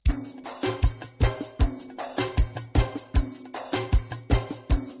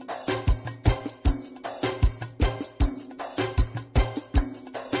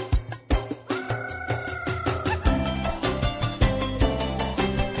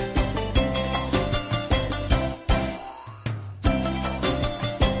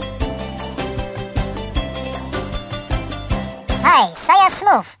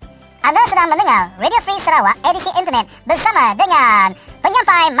move. Anda sedang mendengar Radio Free Sarawak edisi internet bersama dengan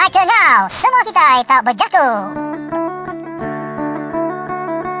penyampai Michael Ngau. Semua kita tak berjaku.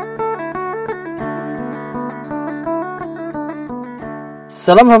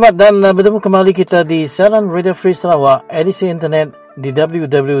 Salam hormat dan bertemu kembali kita di siaran Radio Free Sarawak edisi internet di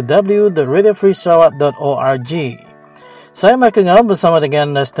www.radiofreesarawak.org. Saya Michael Ngau bersama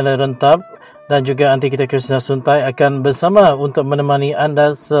dengan Stella Rentab dan juga Aunty kita Kristina Suntai akan bersama untuk menemani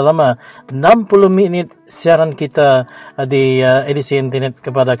anda selama 60 minit siaran kita di edisi internet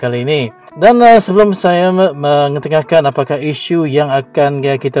kepada kali ini. Dan sebelum saya mengetengahkan apakah isu yang akan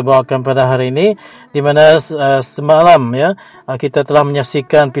kita bawakan pada hari ini, di mana semalam kita telah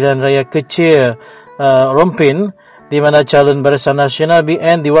menyaksikan pilihan raya kecil Rompin, di mana calon Barisan Nasional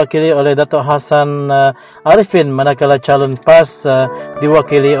BN diwakili oleh Datuk Hassan Arifin, manakala calon PAS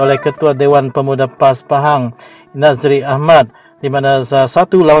diwakili oleh Ketua Dewan Pemuda PAS Pahang Nazri Ahmad, di mana 1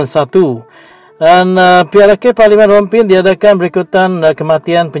 lawan 1. Dan pihak rakyat Parlimen Rompin diadakan berikutan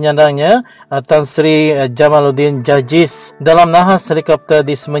kematian penyandangnya Tan Sri Jamaluddin Jarjis dalam nahas helikopter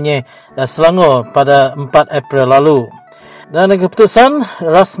di Semenyih, Selangor pada 4 April lalu. Dan keputusan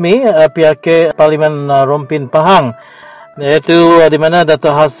rasmi pihak Parlimen Rompin Pahang, iaitu di mana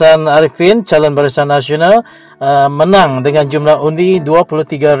Datuk Hassan Arifin calon Barisan Nasional menang dengan jumlah undi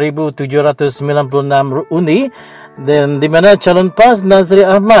 23,796 undi, dan di mana calon PAS Nazri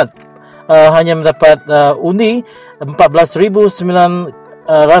Ahmad hanya mendapat undi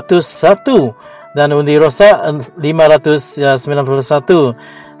 14,901 dan undi rosak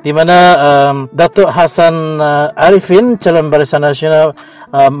 591, di mana Datuk Hassan Arifin calon Barisan Nasional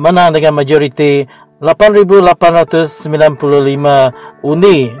menang dengan majoriti 8,895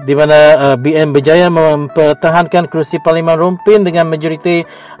 undi, di mana BN berjaya mempertahankan kerusi Parlimen Rompin dengan majoriti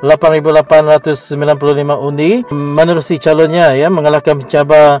 8,895 undi, menerusi calonnya mengalahkan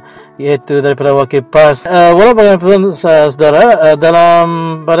pencabar iaitu daripada wakil PAS. Walau bagaimanapun saudara,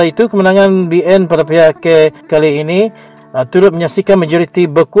 dalam pada itu kemenangan BN pada pihak kali ini turut menyaksikan majoriti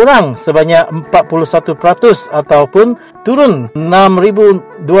berkurang sebanyak 41% ataupun turun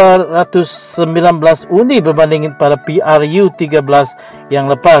 6,219 undi berbanding pada PRU 13 yang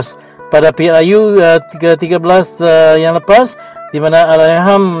lepas. Pada PRU 13 yang lepas, di mana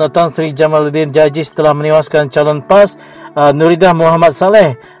Allahyarham Tan Sri Jamaluddin Jarjis telah menewaskan calon PAS Nuridah Muhammad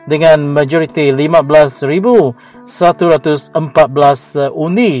Saleh dengan majoriti 15,114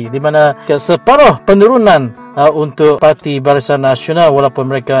 undi, di mana separuh penurunan untuk Parti Barisan Nasional, walaupun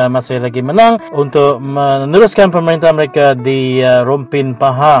mereka masih lagi menang untuk meneruskan pemerintahan mereka di Rompin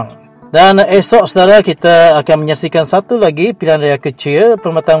Pahang. Dan esok saudara, kita akan menyaksikan satu lagi pilihan raya kecil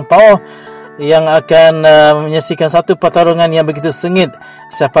Permatang Pauh yang akan menyaksikan satu pertarungan yang begitu sengit.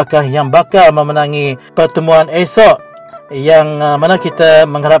 Siapakah yang bakal memenangi pertemuan esok, yang mana kita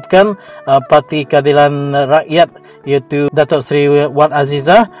mengharapkan Parti Keadilan Rakyat iaitu Datuk Seri Wan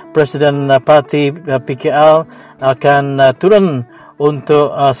Azizah, Presiden Parti PKL, akan turun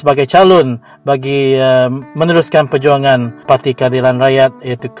untuk sebagai calon bagi meneruskan perjuangan Parti Keadilan Rakyat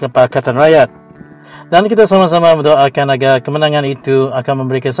iaitu Pakatan Rakyat. Dan kita sama-sama mendoakan agar kemenangan itu akan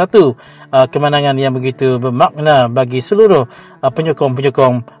memberikan satu kemenangan yang begitu bermakna bagi seluruh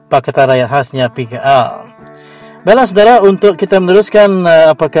penyokong-penyokong Pakatan Rakyat khasnya PKL. Baiklah saudara, untuk kita meneruskan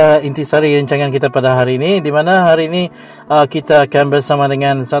apakah intisari rancangan kita pada hari ini, di mana hari ini kita akan bersama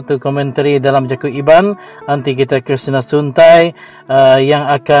dengan satu komentari dalam Jaku Iban, Aunty kita Kristina Suntai, yang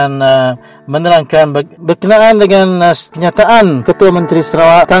akan menerangkan berkenaan dengan kenyataan Ketua Menteri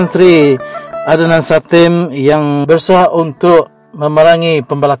Sarawak Tan Sri Adenan Satem yang bersuah untuk memerangi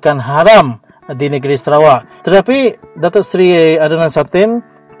pembalakan haram di negeri Sarawak. Tetapi Datuk Seri Adenan Satem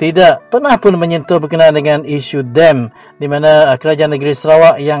tidak pernah pun menyentuh berkenaan dengan isu dam, di mana kerajaan negeri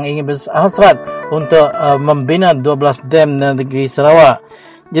Sarawak yang ingin berhasrat untuk membina 12 dam di negeri Sarawak.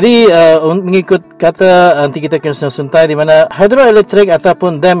 Jadi mengikut kata Aunty kita Kristina Suntai, di mana hidroelektrik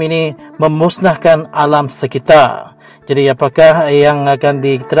ataupun dam ini memusnahkan alam sekitar. Jadi apakah yang akan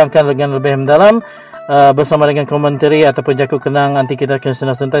diterangkan dengan lebih mendalam bersama dengan komentari ataupun jaku kenang Aunty kita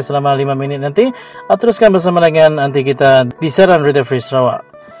Kristina Suntai selama 5 minit nanti, teruskan bersama dengan Aunty kita di siaran Radio Free Sarawak.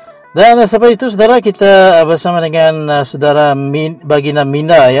 Dan sampai itu saudara, kita bersama dengan saudara Baginda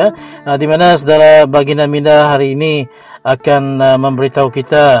Minda di mana saudara Baginda Minda hari ini akan memberitahu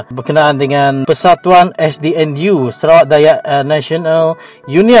kita berkenaan dengan Persatuan SDNU Sarawak Dayak National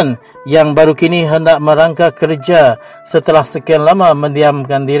Union yang baru kini hendak merangka kerja setelah sekian lama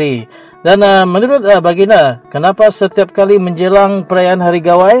mendiamkan diri. Dan menurut Baginda, kenapa setiap kali menjelang perayaan Hari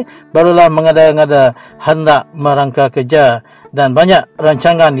Gawai barulah mengada-ngada hendak merangka kerja? dan banyak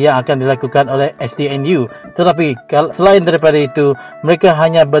rancangan yang akan dilakukan oleh SDNU. Tetapi selain daripada itu, mereka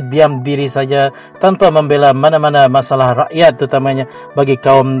hanya berdiam diri saja tanpa membela mana-mana masalah rakyat, terutamanya bagi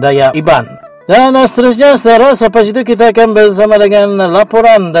kaum Dayak Iban. Dan seterusnya, saudara, sampai situ kita akan bersama dengan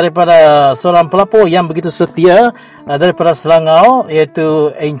laporan daripada seorang pelapor yang begitu setia daripada Selangor,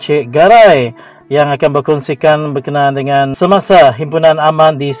 iaitu Encik Garai, yang akan berkongsikan berkenaan dengan semasa himpunan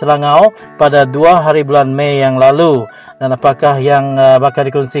aman di Selangor pada 2 hari bulan Mei yang lalu. Dan apakah yang bakal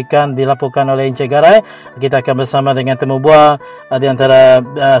dikongsikan, dilaporkan oleh Encik Garai. Kita akan bersama dengan temu bual di antara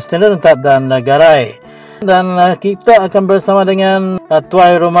Standard Entap dan Garai. Dan kita akan bersama dengan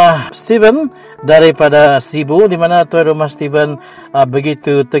Tuan Rumah Steven daripada Sibu, di mana Tuan Rumah Steven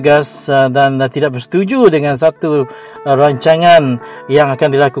begitu tegas dan tidak bersetuju dengan satu rancangan yang akan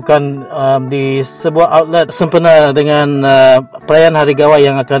dilakukan di sebuah outlet sempena dengan perayaan Hari Gawai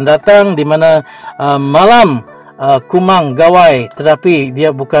yang akan datang, di mana malam kumang gawai, tetapi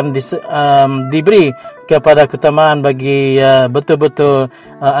dia bukan diberi kepada keutamaan bagi betul-betul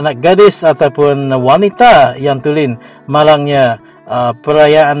anak gadis ataupun wanita yang tulen. Malangnya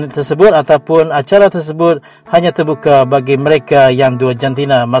perayaan tersebut ataupun acara tersebut hanya terbuka bagi mereka yang dua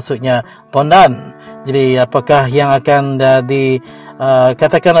jantina, maksudnya pondan. Jadi apakah yang akan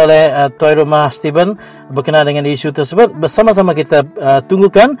dikatakan oleh Tuan Rumah Steven berkenaan dengan isu tersebut, bersama-sama kita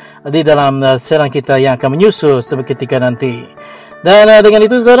tunggukan di dalam siaran kita yang akan menyusul seketika nanti. Dan dengan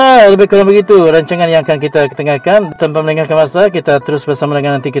itu, saudara, lebih kurang begitu rancangan yang akan kita ketengahkan. Tanpa melengahkan masa, kita terus bersama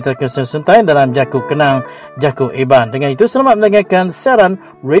dengan nanti kita kesentai dalam Jakuk Kenang, Jakuk Iban. Dengan itu, selamat mendengarkan siaran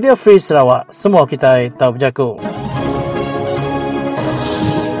Radio Free Sarawak. Semua kita tahu berjakuk.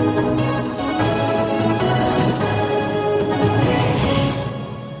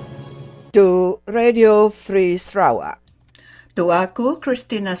 To Radio Free Sarawak. Tu aku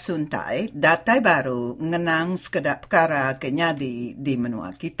Christina Suntai, datai baru ngenang sekedap perkara kenyadi di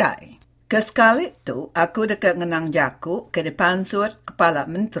menua kita. Kesekali tu aku dekat ngenang jaku ke depan suat Kepala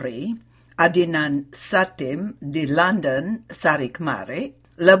Menteri Adenan Satem di London sari kemari.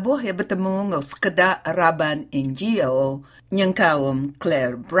 Lebuh ya bertemu ngau sekedap raban NGO yang kaum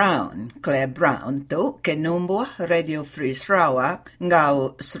Claire Brown. Claire Brown tu ke nombor Radio Free Sarawak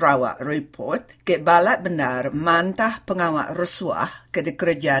ngau Sarawak Report ke balat benar mantah pengawak rasuah ke di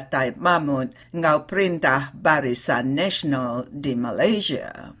kerja Taib Mahmud ngau perintah Barisan Nasional di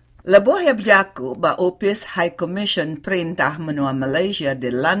Malaysia. Lebuh ya berjaku ba Office High Commission Perintah Menua Malaysia di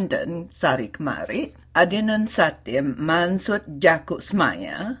London sari kemari, Adenan Satem mansut jaku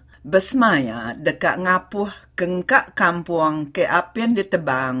semaya, besmaya dekat ngapuh kengkak kampung ke apian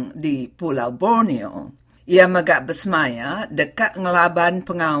ditebang di Pulau Borneo. Ia megak besmaya dekat ngelaban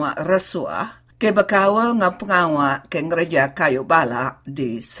pengawak rasuah ke bekawal ngapengawak ke ngereja kayu balak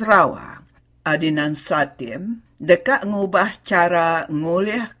di Sarawak. Adenan Satem dekat ngubah cara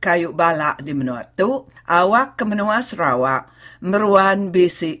ngulih kayu balak di menua tu, awak ke menua Sarawak meruan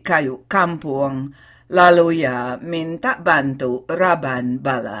bisi kayu kampung, lalu ia minta bantu raban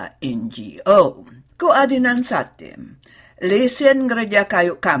bala NGO. Ku Adenan Satem, lesen gereja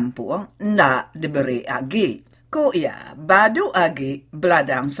kayu kampung ndak diberi agi. Ku ia badu agi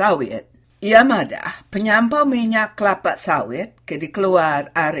beladang sawit. Ia madah penyampau minyak kelapa sawit ke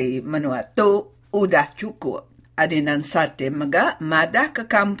dikeluar ari menua tu udah cukup. Adenan Satem mega madah ke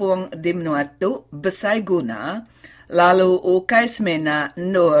kampung di menua tu besai guna, lalu ukai semena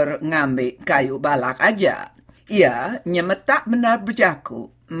nur ngambil kayu balak aja. Ia nyemetak benar berjaku,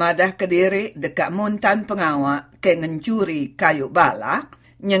 madah ke diri dekat muntan pengawak ke ngencuri kayu balak,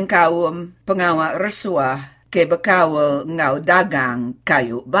 nyengkawum pengawak resuah ke bekawal ngau dagang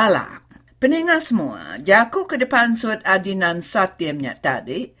kayu balak. Peningat semua, jaku ke depan suat Adenan Satemnya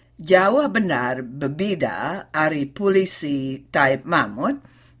tadi, jauh benar berbeda ari polisi Taib Mahmud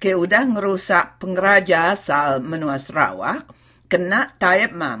ke udah ngerusak pengeraja asal menua Sarawak, kena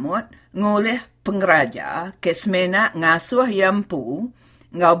Taib Mahmud ngoleh pengeraja ke semena ngasuh yampu,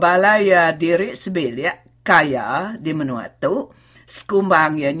 ngau balaya diri sebelik kaya di menua tu,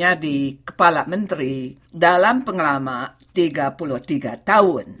 sekumbang ianya di Kepala Menteri dalam pengalaman 33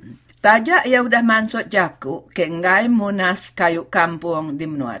 tahun. Tajak ia udah mansut jaku ke ngai munas kayu kampung di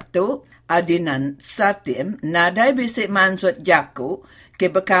menua tu, Adenan Satem nadai bisik mansut jaku ke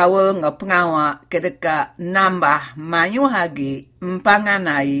bekawal ngau pengawak ke dekat nambah mayu hagi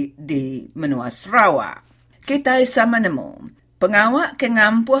empanganai di menua Sarawak. Kita sama nemu pengawak ke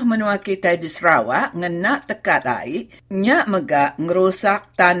ngampuh menua kita di Sarawak ngena tekat ai nyak megak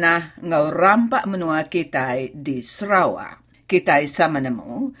ngerusak tanah ngau rampak menua kita di Sarawak. Kita sama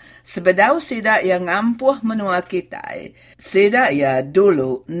nemu, sebedau sidak yang ngampuh menua kita, sidak ya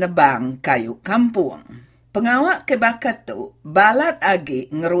dulu nebang kayu kampung. Pengawak kebakat tu balat agi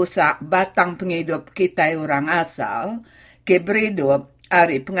ngerusak batang penghidup kita orang asal ke beredup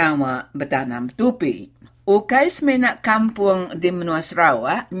ari pengawak bertanam tupi. Ukai semenak kampung di menua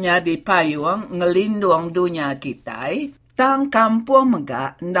Sarawak nyadi payung ngelindung dunia kita tang kampung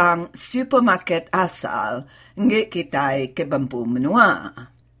megak ndang supermarket asal nge kita ke bambu menua.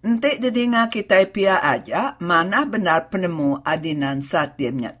 Entik didengar kita pia aja mana benar penemu Adenan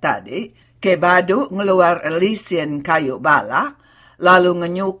Satemnya tadi ke badu ngeluar lisen kayu balak, lalu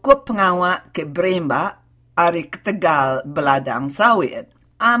ngenyukup pengawak ke berembak ari ketegal beladang sawit.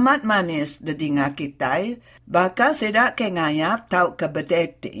 Amat manis dedinga kita, bakal sedak ke ngayap tau ke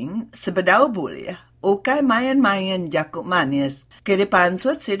bedating, sebedau boleh, ukai main-main jakuk manis, ke depan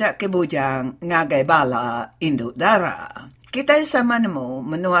suat sedak ke bujang ngagai bala induk darah. Kita sama nemu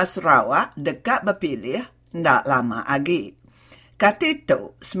menua Sarawak dekat berpilih, ndak lama lagi.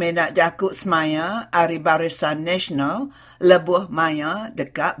 Katitu, semenak jakuk semaya ari Barisan Nasional lebuh maya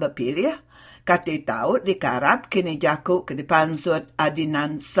dekat berpilih. Kati tahu dikarap kini jakuk ke depan sud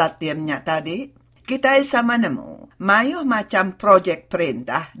Adenan Satemnya tadi. Kita sama nemu, mayuh macam projek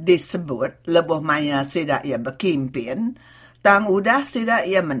perintah disebut lebuh maya sidak ia berkimpin, tang udah sidak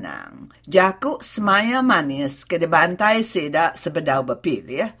ia menang. Jakuk semaya manis ke debantai sidak sebedau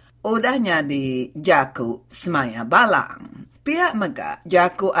berpilih, udahnya di jakuk semaya balang. Pihak megak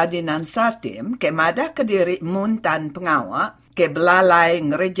jaku Adenan Satem ke madah kediri muntan pengawak ke belalai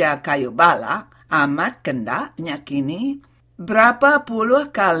ngereja kayu balak amat kendak nyakini berapa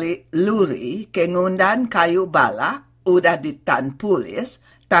puluh kali luri ke ngundan kayu balak udah ditan polis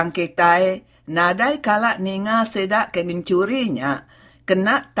tang kitai nadai kalak ninga sedak ke ngencurinya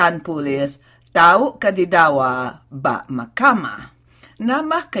kena tan polis tahu ke didawa bak mahkamah.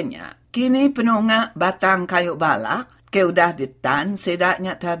 Nambah kenya kini penunggak batang kayu balak ke udah ditan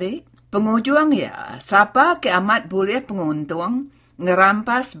sedaknya tadi. Pengujuang ya, siapa ke amat boleh penguntung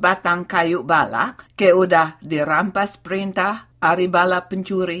ngerampas batang kayu balak ke udah dirampas perintah ari bala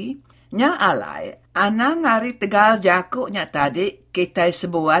pencuri. Nya alai, anang hari tegal jakuknya tadi kita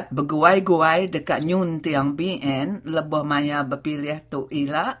sebuat beguai-guai dekat nyuntiang BN lebuh maya berpilih tu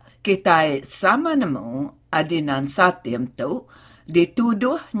ila. Kita sama nemu Adenan Satem tu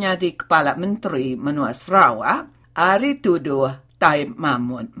dituduhnya di Kepala Menteri menua Sarawak ari tuduh taib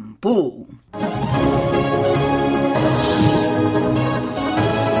mamun empu.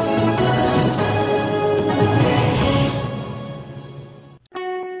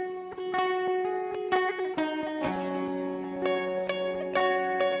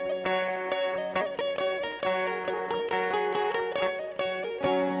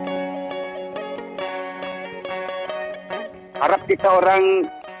 Harap kita orang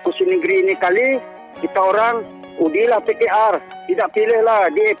Kusi Negeri ini kali, kita orang udilah PKR, tidak pilihlah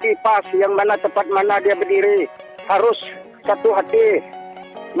DAP PAS yang mana tempat mana dia berdiri. Harus satu hati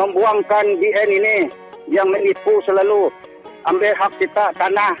membuangkan BN ini yang menipu selalu. Ambil hak kita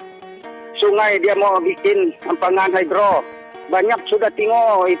tanah, sungai dia mau bikin empangan hidro. Banyak sudah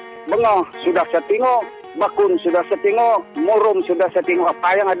tengok, bengah sudah saya tengok, bakun sudah saya tengok, murum sudah saya tengok.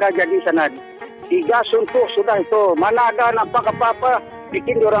 Apa yang ada jadi sana. 3 suntuk sudah itu. Mana ada nampak apa-apa,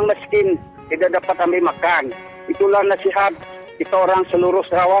 bikin orang miskin, tidak dapat ambil makan. Itulah nasihat kita orang seluruh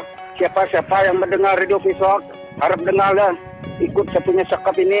Sarawak. Siapa-siapa yang mendengar Radio Visual, harap dengarlah, ikut satunya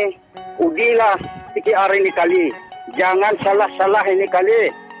sekap ini. Udilah PKR ini kali. Jangan salah-salah ini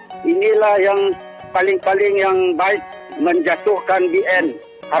kali. Inilah yang paling-paling yang baik menjatuhkan BN.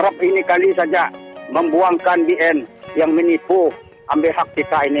 Harap ini kali saja membuangkan BN yang menipu, ambil hak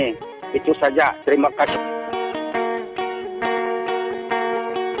kita ini. Itu saja. Terima kasih.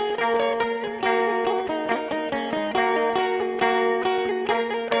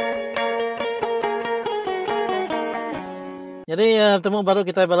 Jadi temu baru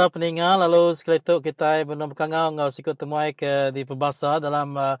kita bala peninggal lalu sekali itu kita benar berkangau ngau sikut temuai ke di pembasa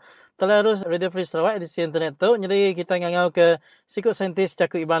dalam telerus Radio Free Sarawak edisi internet tu. Jadi kita ngau ke sikut saintis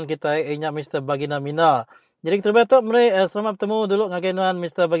cakup iban kita ianya Mr. Bagina Mina. Jadi kita betul selamat bertemu dulu ngagenuan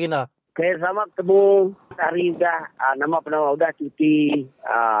Mr. Bagina. Okay, selamat bertemu. Hari dah nama penawar udah cuti,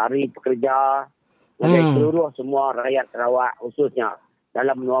 hari pekerja. Seluruh semua rakyat Sarawak khususnya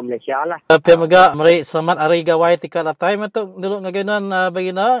dalam benua Malaysia lah. Pihak megak meri selamat hari gawai tika latai metuk dulu ngagenuan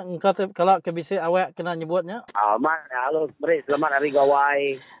Bagina. Engkau kalau kebisi awak kena nyebutnya. Halo meri selamat hari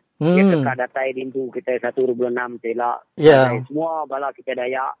gawai. Kita dekat datai dintu kita 1.6 telak. Ya. Semua bala kita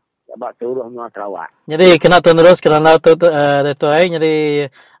Dayak sebab seluruh benua Sarawak. Jadi kena terus kerana tu jadi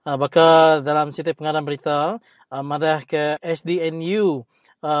bakal dalam setiap pengarang berita madah ke SDNU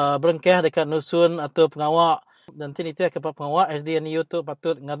berengkah dekat nusun atau pengawak. Nanti itu ke pengawak SDNU tu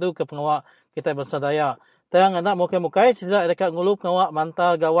patut ngadu ke pengawak kita bangsa Dayak. tang anak mukai-mukai sida dekat ngulu ngawak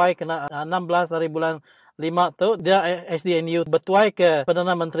manta gawai kena 16 hari bulan 5 tu dia SDNU betuai ke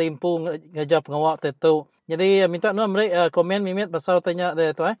Perdana Menteri Impu ngajak pengawak tu. Jadi minta nu mereka komen mimit pasal tanya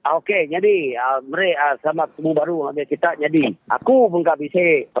dia tu Okey, jadi mereka sama temu baru dengan kita. Jadi aku pun tak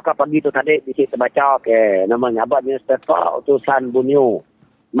bisa pagi tu tadi bisa terbaca ke namanya abad newspaper utusan Bunyo.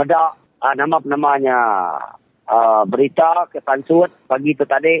 Medak namanya berita ke Pansut pagi tu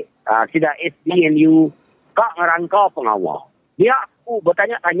tadi sida SDNU kak ngerangka pengawal. Dia aku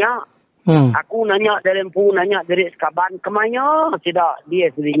bertanya-tanya. Aku nanya dari Empu, nanya dari Sekaban, kemana sida di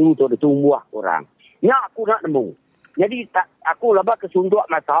SDNU tu tumbuh orang. Ya aku nak nemu. Jadi aku labak kesunduk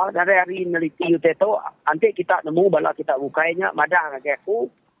masa dari hari neliti itu nanti kita nemu bala kita bukainya madah dengan aku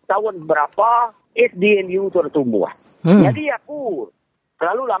tahun berapa SDNU tu tumbuh. Jadi aku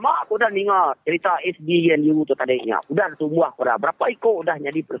terlalu lama aku dah dengar cerita SDNU tu tadinya. Udah tumbuh berapa ikut udah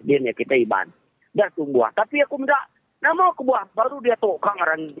jadi presidennya kita Iban. Dah tumbuh. Tapi aku tidak nama aku buah baru dia tu kang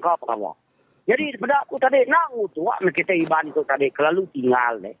rangka apa. Jadi pada aku tadi nak utuak nak kita Iban tu tadi kelalu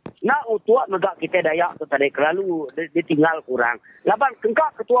tinggal deh. Nak utuak negak kita Dayak tu tadi kelalu dia tinggal kurang. Laban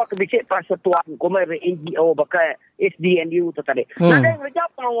kengkak ketua kebisik persatuan komai NGO pakai SDNU tu tadi. Ada yang rejap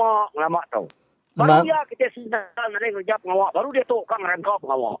ngawak lama tau. Baru dia kita sudah ada yang rejap ngawak baru dia tu kang rangka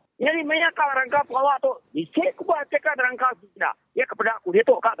ngawak. Jadi banyak kang rangka ngawak tu bisik ku buat cekak rangka sudah. Ya kepada aku dia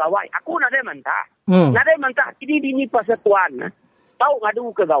tu kak gawai. Aku nak ada mentah. Nak ada mentah ini persatuan. Tahu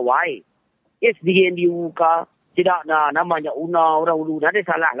ngadu ke gawai. SDNU ka tidak namanya una orang ulu ada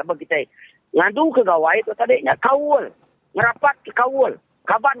salah lah kita ngadu ke gawai tu tadinya kaul ngerapat ke kaul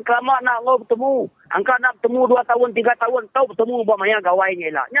kaban kelama nak ngau bertemu angka nak bertemu 2 tahun 3 tahun tahu bertemu umpamanya gawainya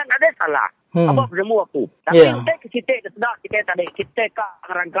lah nya ada salah apa bertemu waktu tapi kita ke situ sudah kita tadi kita ka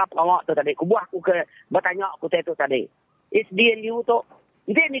rangkap awak tu tadi kubuah aku ke bertanya aku tu tadi SDNU tu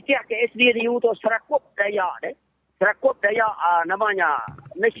ini tiap ke SDNU tu serakup daya deh Serakup daya namanya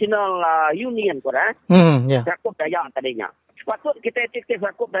National Union tu Serakup daya tadinya. Sepatut kita aktif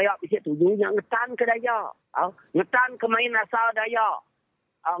serakup daya bisa tujuannya ngetan ke daya. Ngetan ke main asal daya.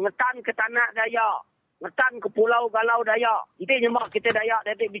 Ngetan ke tanah daya. Ngetan ke pulau galau daya. Itu nyemak kita daya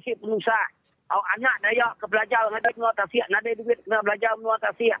dari bisa penusah. Anak daya ke belajar ngadai menua tasiak. Nada duit kena belajar menua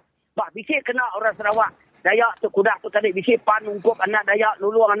tasiak. Bah bisa kena orang Sarawak. Daya tu kudah tu tadi bisa pan untuk anak daya.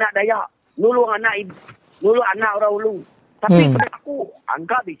 Nulung anak daya. Nulung anak ibu. Dulu anak orang ulu. Tapi pada aku,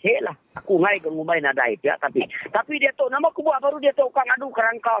 angka bisik lah. Aku ngai ke ngumbai nadai ya. Tapi dia tu, nama aku buat baru dia tu, kang adu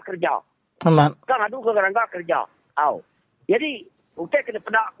kerangka kerja. Kang adu kerangka kerja. Jadi, utek kena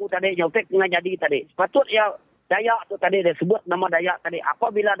pada aku tadi, utek kena jadi tadi. Sepatut ya, Dayak tu tadi, dia sebut nama Dayak tadi.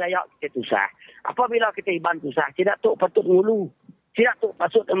 Apabila Dayak kita susah, apabila kita Iban susah, tidak tu patut ngulu. Tidak tu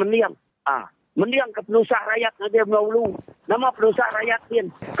patut mendiam. Mendiang ke penusah rakyat dia melulu. Nama penusah rakyat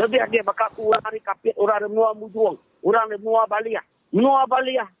din. Kebiar dia bakal orang hari kapit, orang menua mujuang, orang menua baliah. Menua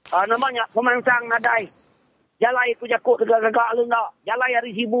baliah, namanya pemansang nadai. Jalai ku jakut tegak-tegak lu nak. Jalai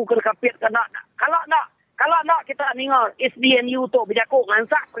hari sibu ke kapit ke nak. Kalau nak kita dengar SDNU tu berjakut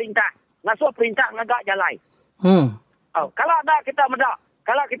ngansak perintah. Ngasuh perintah ngagak jalai. Kalau nak kita medak.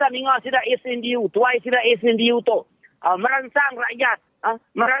 Kalau kita dengar sida SDNU, tuai sida SDNU tu. Merangsang rakyat.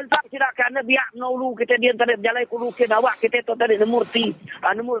 Merangsang tidak kerana biak menulu kita dia tadi berjalan kulu ke awak kita tu tadi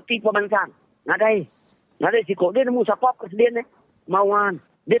nemurti pemansang. Nadai sikok dia nemu siapa presiden Mawan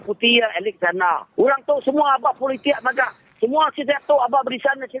deputi Alexander. Orang tu semua abak politik maga. Semua sidak tu abak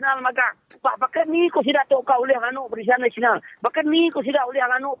Barisan Nasional maga. Bahkan ni ku sidak tu kau oleh anu Barisan Nasional. Bahkan ni ku sidak oleh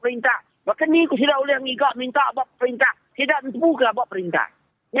anu perintah. Bahkan ni ku sidak oleh ngigak minta abak perintah. Sidak tentu ke abak perintah.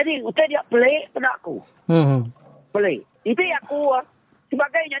 Jadi utai dia pelik pada aku. Pelik. Itu aku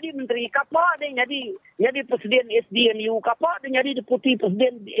sebagai jadi menteri, kapal dia jadi presiden SDNU, kapal dia jadi deputi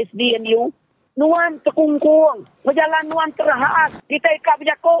presiden SDNU, nuan terkungkung, berjalan nuan terhad, kita ikap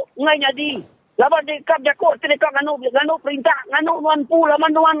jakok, ngai jadi. Laban dia ikap jakok, kita ikap nganu perintah, nganu nuan pu,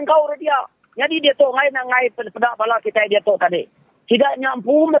 laman nuan kau dia. Jadi dia tu ngai pada bala kita dia tu tadi. Tidak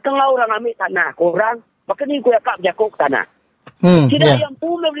nyampu metenglau orang ambil tanah, korang, bahkan ni ku ikap jakok tanah. Tidak yang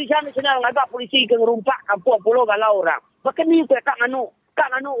pu Barisan Nasional ngagak polisi ke ngerumpak kampung pulau galau orang. Bahkan ni ku ikap nganu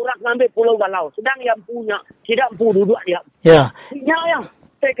orang ngambil pulau galau. Sedang yang punya, tidak pu duduk dia. Ya. Yang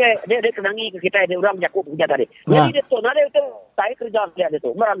dia kenangi ke kita, dia orang jakup kerja tadi. Jadi dia tu, nada itu, saya kerja dia tu.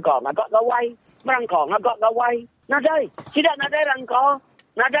 Merangkau, ngagak gawai. Nadai. Tidak nadai rangkau.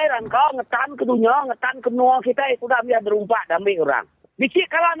 Ngetan ke dunia, ngetan ke menua kita, sudah biar berumpak dan ambil orang. Bisik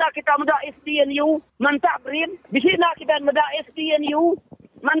kalau nak kita muda SDNU, mantap BRIN. Bisik nak kita muda SDNU,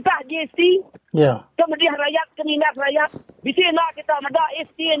 mantap JC. Ya. Kemudian rakyat, kenindak rakyat. Bisik nak kita muda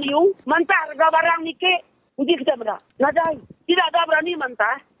SDNU, mantap harga barang nikik. Uji kita muda. Nadai. Tidak ada berani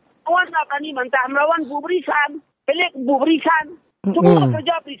mantap. Awan nak kani mantah melawan bu berisan. Pelik bu berisan. Semua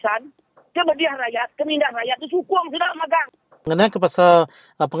kerja berisan. Kebediah rakyat, kemindah rakyat tu sukung sudah magang. Ngenang ke pasal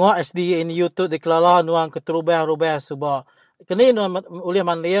penguat SDNU tu dikelala nuang keterubah-rubah sebab kini oleh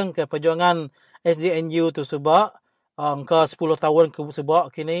manliang ke perjuangan SDNU tu sebab angka 10 tahun ke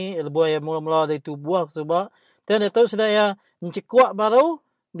sebab kini lebih yang mula-mula dari tubuh sebab dan itu sudah ya mencikuak baru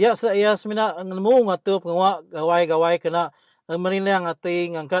dia sudah ya sebenarnya nemu ngatu penguat gawai-gawai kena merilang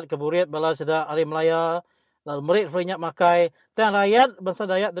hati ngangkat keburit bala sudah hari Melaya lalu merit ferinyak makai dan rakyat bangsa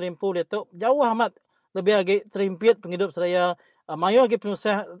Dayak derimpu dia tu jauh amat lebih lagi terimpit penghidup saya mayu lagi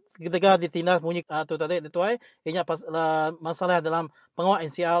penusah ketika ditindas bunyi tu tadi itu ianya masalah dalam penguat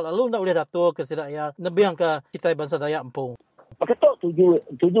NCR lalu ndak boleh datuk ke sedak ya lebih ke kita bangsa Dayak empung Paketok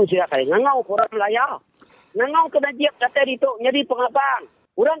tuju saya kali ngangau orang Melaya ngangau ke Najib kata itu jadi pengabang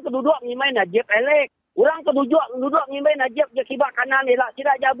orang keduduk ngimai Najib elek orang keduduk ngimai Najib je kibak kanan elak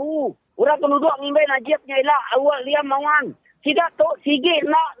tidak jabu orang keduduk ngimai Najib elak awal liam mawan tidak tu sige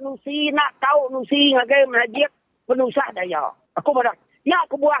nak nusi nak tahu nusi ngagai Najib penusah daya aku madah ya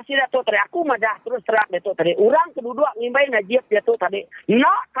aku buah sila tu tadi aku madah terus terang dia tu tadi orang keduduk ngimai Najib dia tu tadi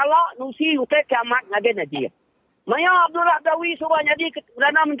nak kalau nusi utai kiamat ngagai Najib Maya Abdullah Dawi subah jadi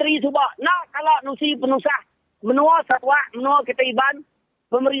Perdana Menteri subah nak kalau nusi penusah menua Sarawak menua kita Iban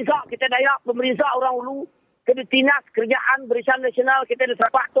pemerintah kita Dayak pemerintah orang Ulu kita dinas kerjaan barisan nasional kita di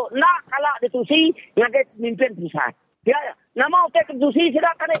Sarawak tu nak kalau ditusi ngagai pemimpin pusat ya nama utai kedusi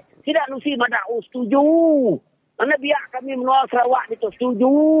tidak nusi madah setuju anda biar kami menua Sarawak itu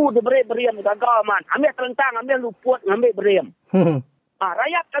setuju beriam gagal man ambil terentang ambil luput ambil beriam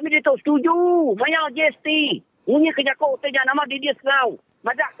rakyat kami itu setuju maya JST bunyi kenyako utanya nama dia senau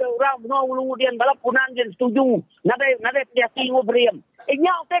madah ke orang menua Ulu dia balap punan dia setuju nadai dia tinggu beriam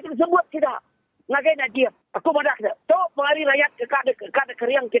nya utai tersebut tidak ngagai Najib aku madah ke tu pengari rakyat ke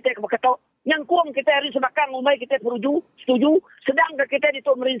keriang kita ke beketok yang kuam kita hari sebakang umai kita setuju sedang kita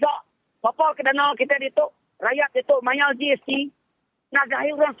dituk merintah apa ke dana kita dituk rakyat dituk mayal GST nak gahi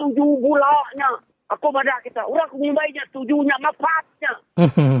orang setuju bulaknya aku madah kita orang ngumainya setujunya mapatnya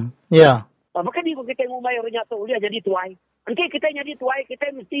ya maka ni kita ngumai orangnya tu dia jadi tuai nanti kita jadi tuai kita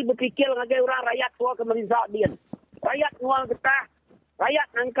mesti berfikir ngagai orang rakyat tua ke merintah dia rakyat nuang getah rakyat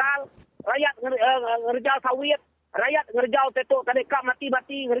nangkal rakyat ngerjal sawit rakyat ngerjal tetok tadi kak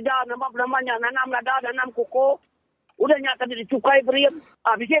mati-mati ngerjal namanya nanam lada nanam koko udah nyata dicukai beriam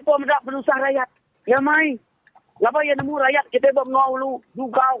bisa pun mendak penusah rakyat ya mai lapa yang nemu rakyat kita menua Ulu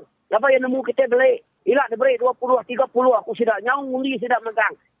dugau lapa yang nemu kita beli ilak diberi 20 30 aku sidak nyau ngundi sidak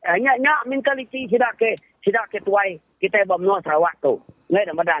megang nyak mentaliti sidak ke tuai kita menua Sarawak tu ngai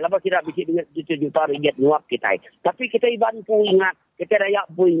dah madah lapa sidak bisi duit juta ringgit nyuap kita tapi kita Iban pun ingat kita Dayak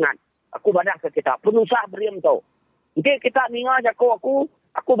pun ingat aku badah ke kita penusah beriam tu okay, kita ninga jako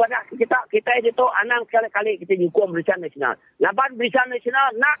aku badah kita itu anang sekali-kali kita nyukum barisan nasional laban barisan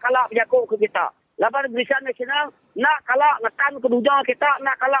nasional nak kalah jako ke kita laban barisan nasional nak kalah ngetan ke duja kita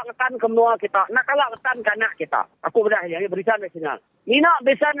nak kalah ngetan ke menua kita nak kalah ngetan ke anak kita aku badah jadi barisan nasional mina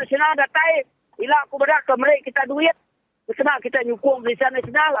barisan nasional datai ila aku badah ke mereka kita duit kena kita nyukum barisan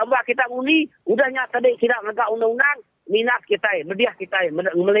nasional abah kita undi udahnya tadi tidak negak undang-undang minat kita mediah kita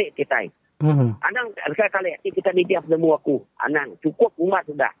melik kita anang sekali kita ni dia nemu aku anang cukup umat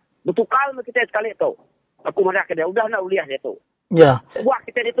sudah bertukar kita sekali tu aku madah ke dia udah nak uliah dia tu ya buat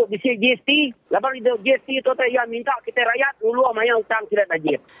kita dia tu bisi GST laban itu GST tu yang minta kita rakyat dulu maya utang tidak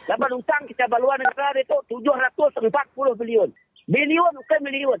Najib laban utang kita baluan negara dia tu 740 bilion bukan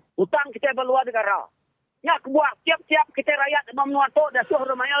milion utang kita baluan negara ya buat siap-siap kita rakyat menua tu dah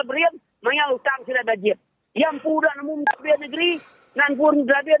suruh maya beriam maya utang tidak Najib yang pun dah nemu negeri nan pun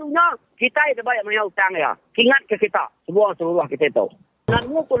dari dunia kita itu banyak maya utang ya ingat ke kita seluruh kita itu nan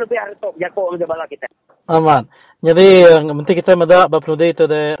mu pun lebih harus jago untuk bala kita aman jadi penting kita madak berpenudi itu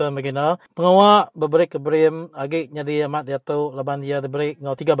de begina pengawak berberi kebrim agi jadi amat dia tu laban dia diberi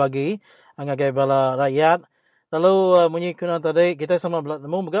ngau 3 bagi ngagai bala rakyat lalu menyikuna tadi kita sama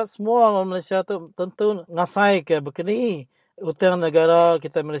nemu begat semua Malaysia tu tentu ngasai ke begini utang negara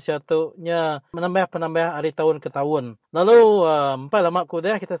kita Malaysia tu nya penambah hari tahun ke tahun. Lalu empat lama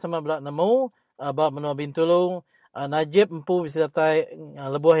kudah kita sama belak nemu bab menua Bintulu Najib empu bisa datai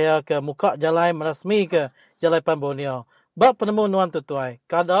lebuh ya ke muka jalan merasmi ke jalan Pan Borneo. Bab penemu nuan tu tuai.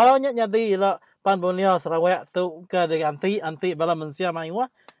 Kadanya nyadi ila Pan Borneo Sarawak tu ke dengan anti bala mensia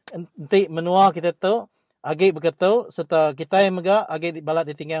maiwah anti menua kita tu agi begitu serta kita yang mega agi bala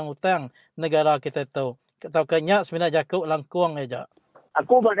ditinggal hutang negara kita tu. Atau kenyak sebenarnya jakuk langkuang aja.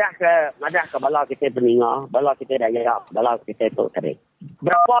 Aku madah ke bala kita peninga, bala kita Dayak, bala kita tu tadi.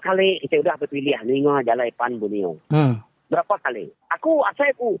 Berapa kali kita sudah berpilih ninga jalan Pan Borneo? Berapa kali? Aku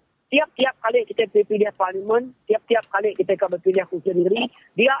Tiap-tiap kali kita berpilih parlimen, tiap-tiap kali kita akan berpilih kursi negeri,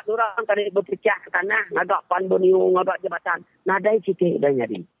 dia orang tadi berpecah ke tanah, agak pan Borneo, agak jabatan. Nadai sikit dah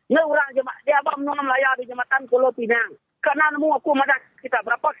jadi. Nah orang dia abang menunggu layar di jabatan Pulau Pinang. Karena nemu aku madah kita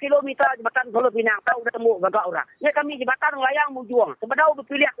berapa kilometer jabatan Pulau Pinang, tahu dah temu agak orang. Ya kami jabatan layang mujuang. Sebelum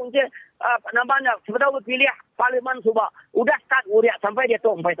berpilih kunci namanya, sebelum berpilih parlimen subah, udah start uriak sampai dia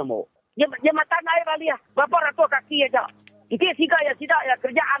tu sampai temu. Jabatan air balik berapa ratus kaki aja. Itu siga ya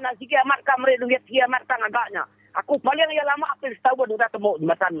kerjaan sikit amat kamre duit sikit amat agaknya. Aku paling yang lama apel setahun sudah temu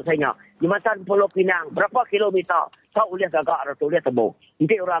jembatan saya. Jembatan Pulau Pinang berapa kilometer? Tahu lihat agak ratu lihat temu.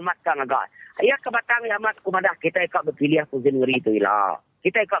 Itu orang amat kan agak. Ya kebatang ya amat kumadah kita ikut berpilih kursi negeri itu lah.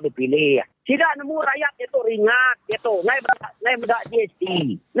 Kita ikut berpilih. Tidak nemu rakyat itu ringat itu. Ngai bedak GST.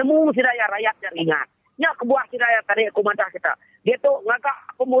 Nemu tidak ya rakyat yang ringat. Nya kebuah tidak ya tadi kumadah kita. Dia tu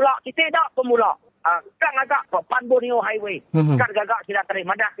ngagak pemula kita dak pemula. Kan agak Pan Borneo Highway. Kan gagak tidak tarik.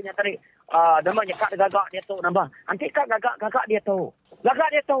 Madah kena tarik. Namanya kat gagak dia tu. Nanti kan gagak dia tu. Gagak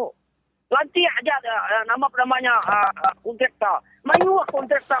dia tu. Lantik aja namanya kontraktor. Mayu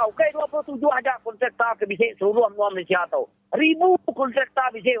kontraktor. Okay, 27 aja kontraktor ke bisik seluruh luar Malaysia tu. 1,000 kontraktor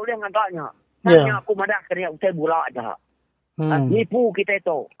bisik oleh ngagaknya. Tanya aku madah kena usai bola aja. Nipu kita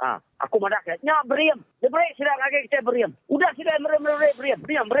itu. Aku madak nya beriam. Dia break sudah lagi kita beriam. Udah sudah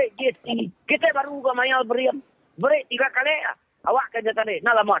beriam break GST. Kita baru ke mayal beriam. Break 3 kali. Awak kerja tadi.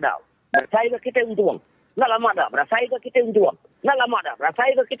 Nak lama dah. Berasai ke kita untung. Nak lama dah. Berasai ke kita untung. Nak lama dah.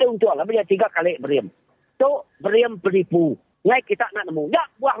 Berasai ke kita untung. Habis dia 3 kali beriam. Tu beriam penipu. Ngai kita nak nemu. Ya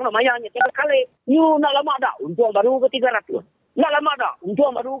buang nak mayalnya 3 kali. New nak lama dah. Untung baru ke 300. Nak lama dah.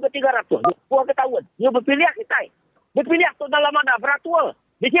 Untung baru ke 300. Buang ketahuan. New berpilih kita. Berpilih tu dalam mana beratul.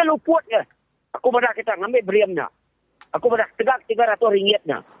 Dia luput ke. Aku madah kita ngambil beriamnya. Aku madah tegak RM300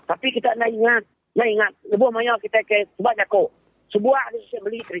 Tapi kita nak ingat. Lebuh maya kita ke sebab aku. Sebuah dia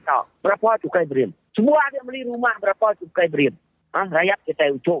beli kereta. Berapa cukai beriam. Sebuah dia beli rumah. Berapa cukai beriam. Rakyat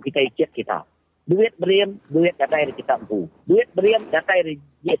kita ucuk, kita icet kita. Duit beriam, duit datai dari kita empu. Duit beriam, datai dari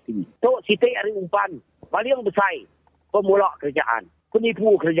GST. Tu sitai hari umpan. Paling besar. Pemula kerjaan.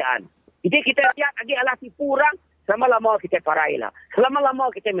 Penipu kerjaan. Jadi kita lihat lagi alah tipu orang. Selama-lama kita parai lah. Selama-lama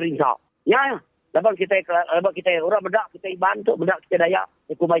kita merinsak. Ya. Lepas kita orang bedak, kita bantu, bedak kita dayak.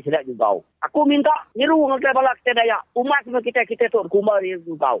 Aku mai sedap juga. Aku minta, niru dengan bala kita dayak. Umat sama kita tu, kumai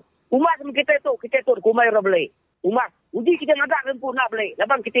juga. Umat sama kita tu, kumai orang beli. Umat, uji kita ngadak pun nak beli.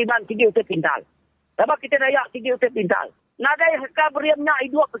 Lepas kita ban, 3 utai pintal. Lepas kita dayak, 3 utai pintal. Nadai harga beriamnya,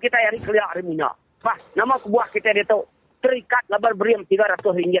 iduk kita hari kelia hari minyak. Nama kebuah kita dia tu, terikat lebar beriam RM300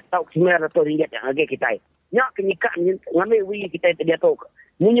 atau RM900 yang lagi kita. Nya kenyikat ngambil wi kita dia tu.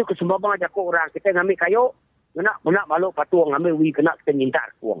 Munyu ke sembabang aja ko orang kita ngambil kayu, nak malu patuang ngambil wi kena kita minta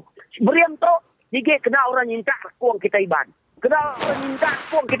kuang. Beriam tu dige kena orang minta kuang kita iban. Kena orang minta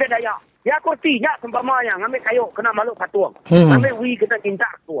kuang kita daya. Ya kurti nya sembama yang ngambil kayu kena malu patuang. Ngambil wi kena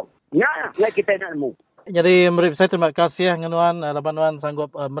minta kuang. Nya kita nak nemu. Jadi mereka saya terima kasih nganuan labanuan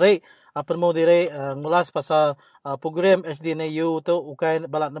sanggup mereka apa mau dire ngulas pasal program SDNU tu ukai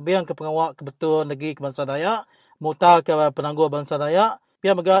balak nebiang ke pengawak kebetulan negeri ke bangsa Dayak, muta ke penangguh bangsa Dayak,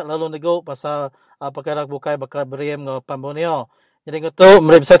 pia megak lalu nego pasal perkara bukai bakal beriam ke Borneo. Jadi ngoto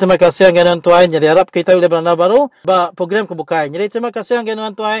mereka saya terima kasih nganuan tuai. Jadi harap kita boleh beranda baru ba program kebukai. Jadi terima kasih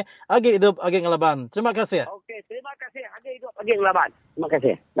nganuan tuai agi hidup agi ngelaban. Terima kasih. Okey, terima kasih agi hidup agi ngelaban. Terima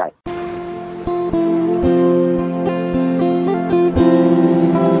kasih. Bye.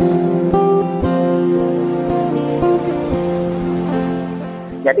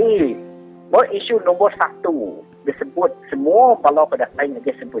 Jadi, isu nombor 1 disebut semua bala pada lain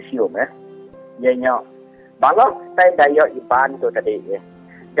lagi simposium ianya bala saya daya iban tu tadi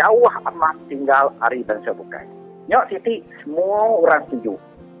jauh amat tinggal hari bangsa bukan. Nyok siti semua orang setuju.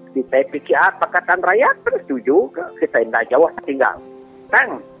 Kita PKR Pakatan Rakyat pun setuju ke kita tidak jauh tinggal.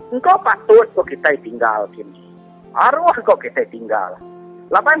 Tang, engkau patut kok kita tinggal kini. Arwah kok kita tinggal.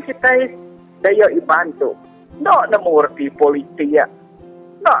 Laban kita daya iban tu. Nak nemurti politik.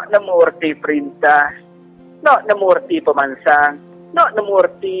 Nak nemurti perintah, nak nemurti pemansang, nak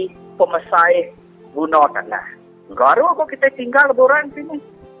nemurti pemesai guna tanah. Garu kok kita tinggal borang sini.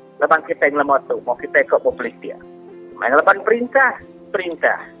 Lepas kita yang lemah tu, mau kita ikut politik. Main lepas perintah.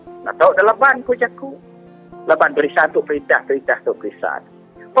 Nak tahu dalam ban ku jaku. Lepas beri satu perintah tu perintah.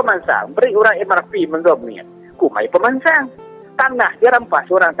 Pemansang, beri orang MRP menggomit. Ku mai pemansang. Tanah, dia rampas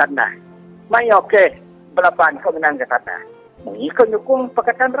orang tanah. Mai okey, belapan kau menang ke tanah. Mengikut nyukung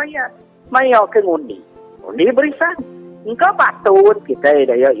Pakatan Rakyat. Maya ke ngundi. Ngundi berisan. Engkau patut kita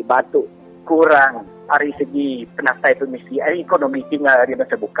daya ibatu. Kurang dari segi penasai pemisi. Ekonomi tinggal di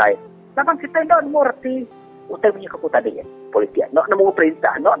masa bukai. Lapan kita tidak mengerti. utai punya keku tadi politik. Nak nemu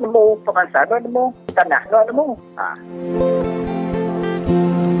perintah, nak nemu pengasas, nak nemu tanah, nak nemu.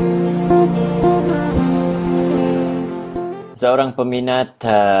 Seorang peminat,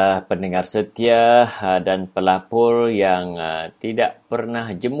 pendengar setia dan pelapor yang tidak pernah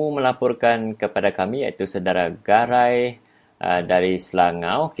jemu melaporkan kepada kami, iaitu saudara Garai dari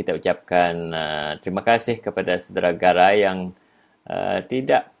Selangau. Kita ucapkan terima kasih kepada saudara Garai yang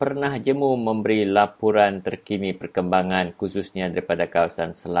tidak pernah jemu memberi laporan terkini perkembangan khususnya daripada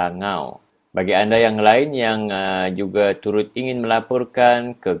kawasan Selangau. Bagi anda yang lain yang juga turut ingin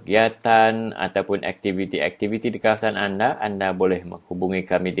melaporkan kegiatan ataupun aktiviti-aktiviti di kawasan anda, anda boleh menghubungi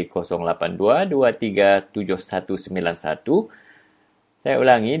kami di 082-237191. Saya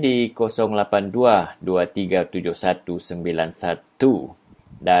ulangi di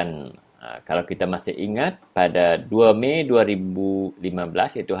 082-237191. Dan kalau kita masih ingat, pada 2 Mei 2015,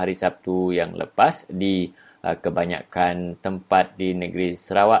 iaitu hari Sabtu yang lepas, di kebanyakan tempat di negeri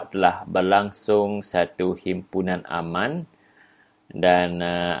Sarawak telah berlangsung satu himpunan aman. Dan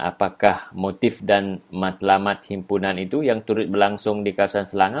apakah motif dan matlamat himpunan itu yang turut berlangsung di kawasan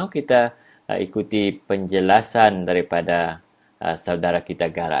Selangau? Kita ikuti penjelasan daripada saudara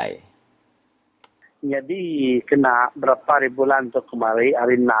kita Garai. Jadi kena berapa bulan tu kemari,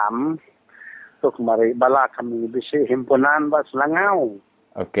 hari 6 tu kemari, bala kami bisi himpunan buat Selangau.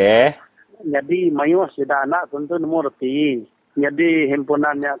 Okey. Jadi mayuh sida anak tentu nemu reti. Jadi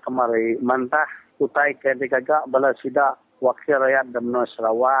himpunannya kemari mantah utai ke dikagak bala sida wakil rakyat Damno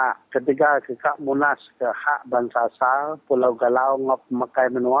Sarawak. Ketika kekak munas ke hak bangsa asal Pulau Galau ngop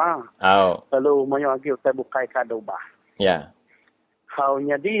makai menua. Lalu mayuh lagi utai bukai kadubah. Ya. Hau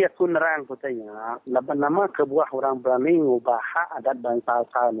jadi aku nerang kutanya, laban nama kebuah orang berani ngubah hak adat bangsa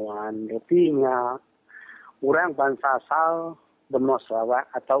asal nuan. Artinya orang bangsa asal Damno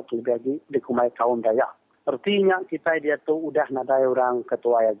Sarawak atau lebih lagi di Kumai kaum Dayak. Artinya kita dia tu udah nadai orang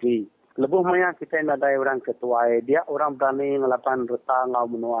ketua lagi. Lebih banyak kita nadai orang ketua. Dia orang berani ngelapan reta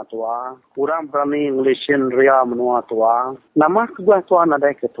ngau menua tua. Orang berani ngelisin ria menua tua. Nama kedua tua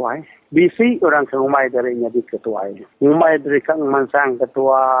nadai ketua. Bisi orang ke Kumai dari jadi ketua. Kumai dari kang mansang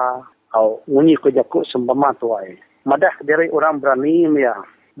ketua. Au ngunyi kejakuk sembama tua. Madah dari orang berani ya.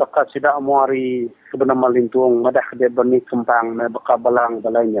 Bakal sidak muari kebenama lintung, madah dia berni kempang, bakal balang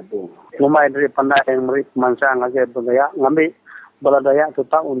balainya pun. Ngumai dari pandai yang merik mansang aja bergaya, ngambil bala dayak tu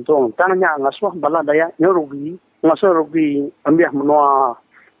tak untung. Tanya ngasuh bala dayaknya rugi, ngasuh rugi, ambil menua,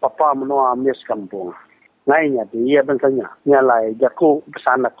 papa menua amis kampung. Ngainya dia bentanya, nyalai, jaku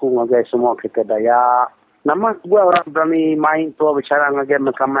pesan aku ngagai semua kita dayak. Nama gua orang berani main tua bicara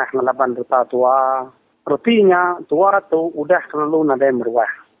ngagai mekamah ngelaban reta tua. Artinya tua tu udah terlalu nadai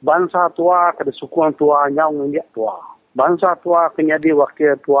meruah. Bangsa tua kada sukuan tua nyong ndia tua. Bangsa tua kenyadi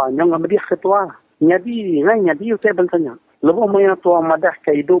wakil tua nyong ngamdiah ketua. Nyadi ngai nyadi utai bangkanya. Lebih banyak tua madah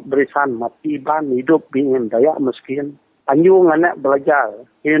ke hidup berisan mati ban hidup bingin dayak miskin. Anjung anak belajar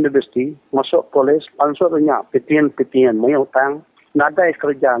universiti masuk polis pansurnya petian mai utang nadai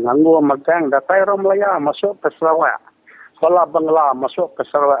kerja nganggo magang datai rom Melaya masuk ke Sarawak. Sekolah Bangla masuk ke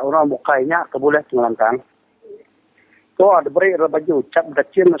Sarawak orang bukainya ke boleh ngelantang. Tu ada beri baju cap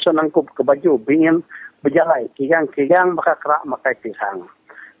dacin masuk nangkup ke baju bingin berjalan kigang maka kerak makai pisang.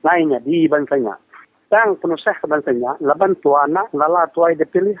 Lainnya di bansanya. Tang penusah ke bansanya laban tua nak lala tua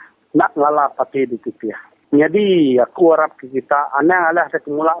dipilih nak lala pati dipilih. Jadi aku harap kita anak alah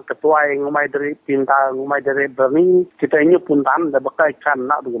semula ketua yang ngumai dari pinta ngumai dari berni kita ini puntan dah bakal ikan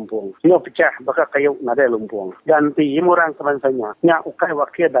nak bergumpung. Ini pecah bakal kayu nada lumpung. Ganti orang kebangsanya. Nya ukai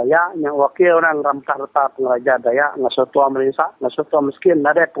wakil Dayak, nya wakil orang ramtah reta pengraja Dayak ngasuh tua Malaysia, ngasuh tua miskin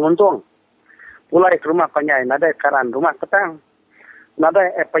nada penguntung. Mulai ke rumah kanyai nada karan rumah ketang. Nada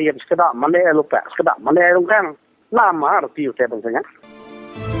payah sekedar mana lupa sekedar mana lungkang. Nama arti utai bangsanya.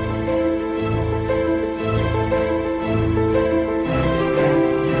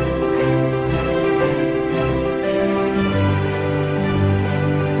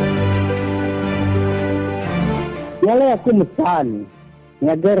 Nyala aku mesan,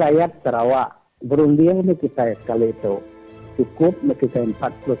 ngajar rakyat Sarawak, berundiang ni kita sekali itu. Cukup kita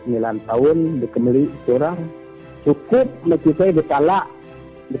 49 tahun dikemeli seorang. Cukup kita ditalak,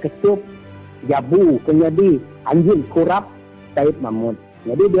 dikecup, jabu, kenyadi, anjing kurap, Said Mahmud.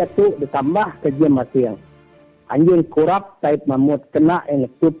 Jadi dia tu ditambah kerja masing. Anjing kurap, Said Mahmud, kena yang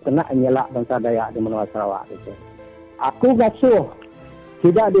ngecup, kena yang nyelak bangsa Dayak di Menua Sarawak itu. Aku gasuh,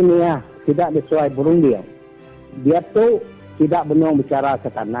 tidak dunia, tidak sesuai berundiang. Dia tu tidak benar bicara ke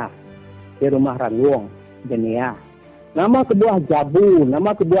tanah di rumah Ranggung dunia. Nama kebuah jabu,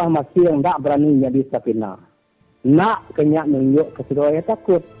 nama kebuah masih yang tak berani jadi sapina. Nak kenyak nunjuk ke sedaya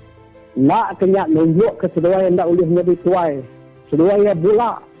takut. nak kenyak nunjuk ke sedua yang tak boleh menjadi tuai. Sedua yang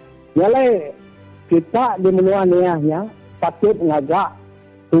pula. Jadi kita di menua niahnya patut ngagak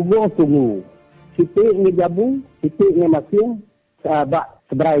tunggu. Sitik ni jabu, sitik ni masing. Bak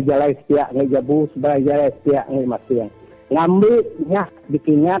seberai jalai setiak ni jabu, seberai jalai setiak ni masing. Ngambil nyah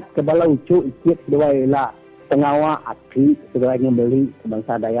dikingat ke bala ucuk ikit sedua elak. Tengawak akhi sedua yang beli ke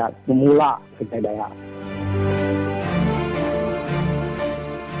bangsa Dayak. Memula kita Dayak.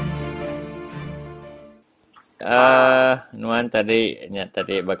 Nuan tadi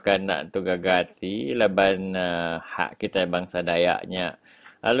bahkan nak tu gagati laban hak kita bangsa Dayaknya.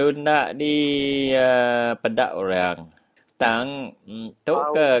 Lalu nak di pedak orang. Tang tu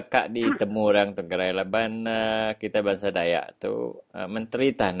ke kak ditemu orang tu gerai laban kita bangsa Dayak tu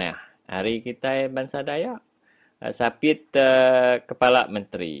menteri tanah. Hari kita bangsa Dayak. Sapit kepala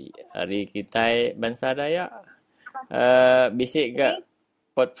menteri. Hari kita bangsa Dayak. Bisik ke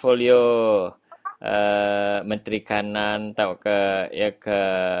portfolio Menteri Kanan atau ke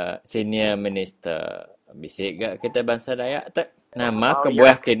senior minister. Bisik gak kita bangsa Dayak tak nama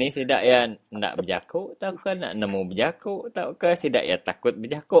kebuah kini sidak ya nak berjakuk tau ke nak nemu berjakuk tau ke sidak ya takut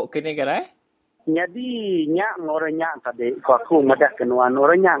berjakuk kini gerai. Jadi nyak ngorenya tadi aku madah kenuan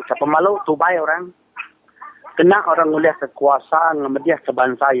orangnya pemalu tubai orang kena orang ngelihat kekuasaan ngediah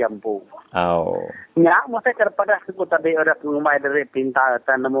kebangsa yang pu. Nyak masa kepada suku tadi orang ngumai dari pinta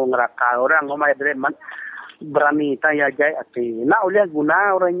tan nemu ngeraka orang ngumai dari berani tanya jai ati. Nak uliah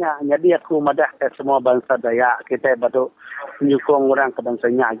guna orangnya. Jadi aku madah ke semua bangsa Dayak kita batu menyukung orang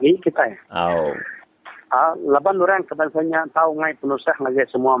kebangsanya lagi kita. Laban orang kebangsanya tahu ngai penusah lagi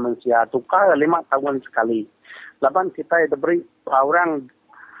semua manusia tukar 5 tahun sekali. Laban kita diberi orang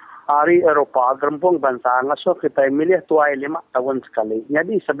hari Eropah, gerempung bangsa, ngasuh kita milih tuai 5 tahun sekali.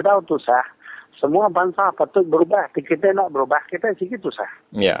 Jadi sebenarnya tu sah, semua bangsa patut berubah. Kita nak berubah, kita sikit tu sah.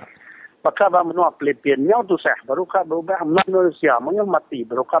 Ya. Maka menua Filipina tu sah, baru kah berubah. Menua Indonesia, mati,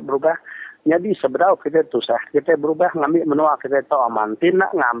 baru kah berubah. Jadi sebenarnya kita tu sah. Kita berubah, ngambil menua kita tahu aman.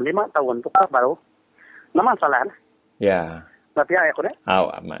 Tidak ngam 5 tahun tu kah baru. Nggak masalah. Ya. Tapi aku ni.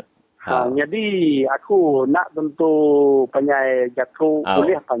 Amat. Jadi aku nak tentu penyai jaku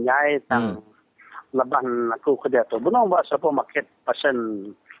kuliah penyai tang leban aku kerja tu. Benar buat siapa market pasien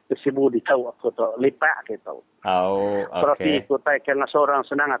kesibu di tahu aku tu lipat ke tahu. Berarti aku tak kena seorang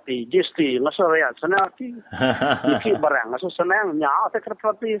senang hati GST ngasor ya senang hati. Mikir barang ngasor senang nyawa tak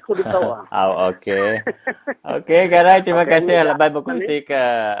berarti aku di tahu. Okey Garai terima kasih leban berkongsi ke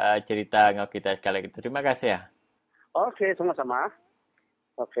cerita ngau kita sekali itu. Terima kasih ya. Okey sama-sama.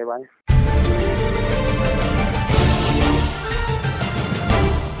 Okey, bye.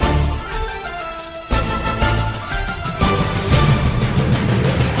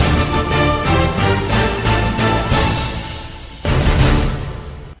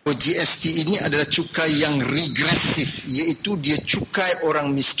 GST ini adalah cukai yang regresif, iaitu dia cukai orang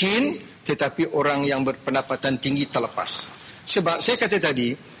miskin tetapi orang yang berpendapatan tinggi terlepas. Sebab saya kata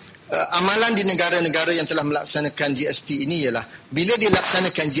tadi, amalan di negara-negara yang telah melaksanakan GST ini ialah bila dia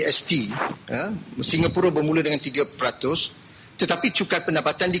laksanakan GST, Singapura bermula dengan 3%, tetapi cukai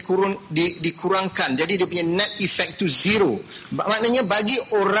pendapatan dikurangkan. Jadi dia punya net effect to zero. Maknanya bagi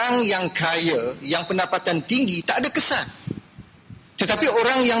orang yang kaya, yang pendapatan tinggi, tak ada kesan. Tetapi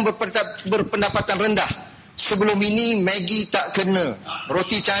orang yang berpendapatan rendah, sebelum ini Maggi tak kena,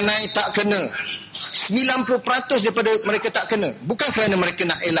 roti canai tak kena, 90% daripada mereka tak kena. Bukan kerana mereka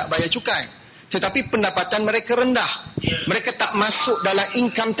nak elak bayar cukai, tetapi pendapatan mereka rendah. Mereka tak masuk dalam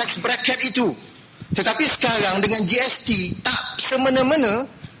income tax bracket itu. Tetapi sekarang dengan GST, tak semena-mena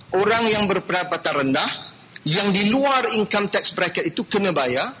orang yang berpendapatan rendah, yang di luar income tax bracket itu kena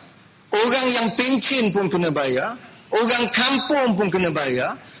bayar. Orang yang pencen pun kena bayar. Orang kampung pun kena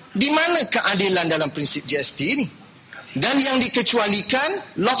bayar. Di mana keadilan dalam prinsip GST ini? Dan yang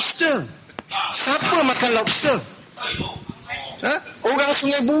dikecualikan, lobster. Siapa makan lobster? Orang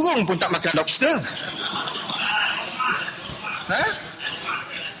Sungai Burung pun tak makan lobster.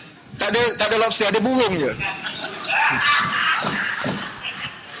 Tak ada lobster, ada burung je.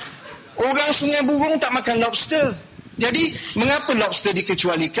 Orang Sungai Burung tak makan lobster. Jadi, mengapa lobster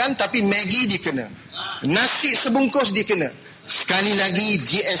dikecualikan tapi Maggi dikena? Nasi sebungkus dikena. Sekali lagi,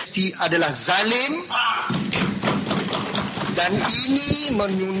 GST adalah zalim. Dan ini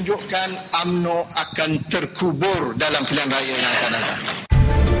menunjukkan UMNO akan terkubur dalam pilihan raya yang akan datang.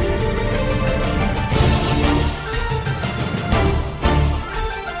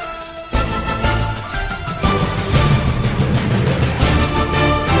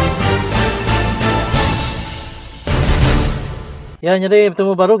 Ya, jadi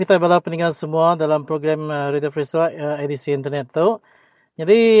bertemu baru kita bala pendengar semua dalam program Radio Free Sarawak edisi internet tu.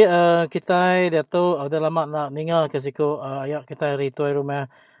 Jadi kita dia tu ada lama nak ningal ke siku ayat kita hari tuai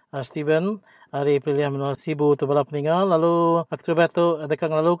rumah Steven hari pilihan menua sibu tu balap ningal lalu Oktober tu dekat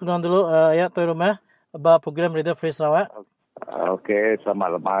lalu kenuan dulu ayat tuai rumah ba program Radio Free Sarawak. Okey,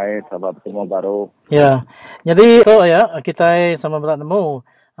 selamat lemai, selamat bertemu baru. Ya. Jadi tu ya kita sama berat nemu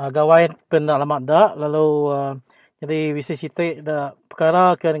gawai pun nak lama dak lalu jadi bisa sitik dak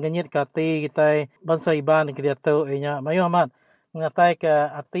perkara kan genyit kati kita bangsa iban ke dia tu nya mayu amat mengatai ke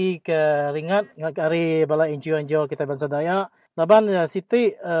hati ke ringat ngari bala NGO kita bangsa Dayak laban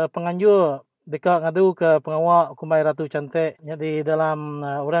siti penganjur dekat ngadu ke pengawal Kumai Ratu Cantik jadi dalam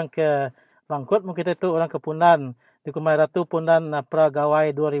orang ke bangkut mungkin itu orang ke Pundan di Kumai Ratu Pundan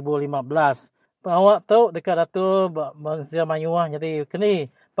Pragawai 2015 pengawal tu dekat Ratu bangsa mayuah jadi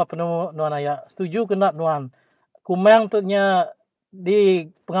kini pa penuh nuan ayak setuju kena nuan kumang tu nya di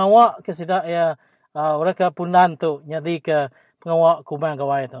pengawal ke sidak ya orang ke Pundan tu jadi ke pengawal kumang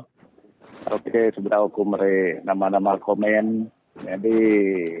gawai tu. Okey, sebenarnya aku meri nama-nama komen. Jadi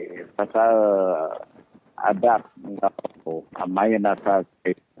pasal adat main asal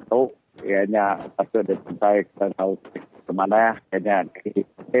itu ianya patut disampaikan ke tahu ke mana ianya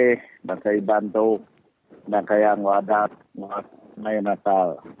bangsa Iban tu dan kayang adat main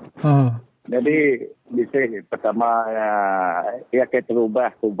asal. Jadi bisa pertama ia ke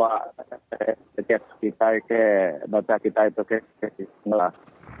terubah kita ke bangsa kita itu ke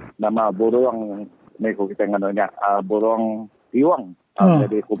nama burung ni kita nganonya burung iwang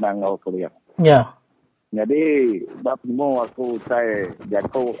jadi kumang kuliah. Ya. Jadi bab semua aku saya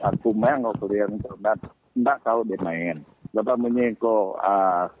jago aku main kuliah untuk nak tahu dia main. Lepas menyengko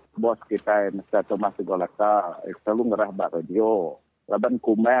bos kita Mr. Thomas Golaka selalu ngerah bak radio. Lepas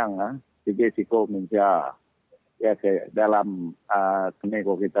kumang tiga siko minja ya ke dalam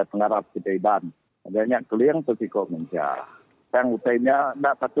kemiko kita pengarap kita Iban. Adanya keliang tu siko minja. Yang utainya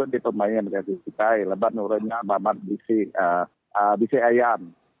tak patut dipemain kasi kita. Lepas orangnya mamat bisi ayam.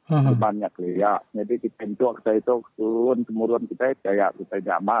 Banyak keliak. Jadi kita untuk kita itu turun-temurun kita kayak kita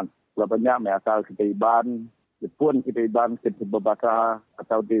nyaman. Lepasnya asal kita Iban. Pun kita Iban kita berbahasa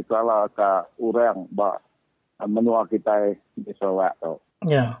atau di salah ke orang menua kita di Sarawak tu.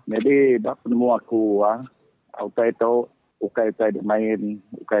 Ya. Jadi bab penemu aku ukai kita main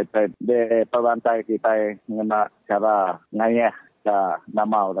ukai kita de perantai kita ngena cara ngayah ke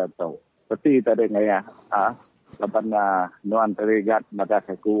nama orang tu. Seperti tadi ngayah lepas nuan terigat mata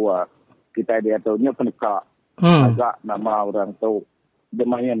aku kita dia tu nya peneka agak nama orang tu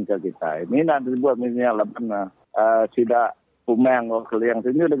demain ke kita. Ini nak dibuat misalnya lepas sida kumang keliang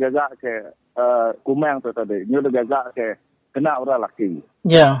tu ni legak ke kumang tu tadi ni legak ke kena orang laki.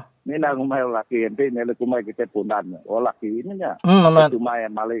 Ya. Ni nak kumai laki nanti ni kumai kita Pundan. Laki ini nya. Cuma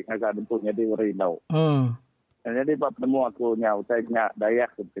yang malik agak bentuknya di Rinau. Jadi bab penemu aku nya utainya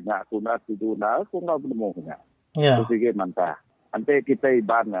Dayak kena aku nak tidur aku enggak penemu nya. Ya. Sige mantah. Nanti kita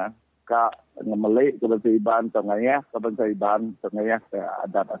Iban ka ngemelik ke bangsa Iban tengahnya ke bangsa Iban tengahnya ke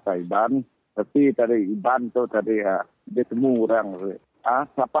adat asal Iban. Tapi tadi Iban tu tadi dia temu orang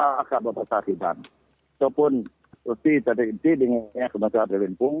siapa akak bahasa Iban. Ataupun Uti tadi dengan kementerian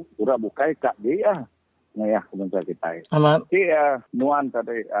Terlimpung, sudah bukai kak dia ngayah kementerian kita. Amat. Dia nuan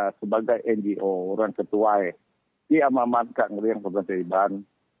tadi sebagai NGO orang ketua, dia amamat kak ngeriang kementerian Iban,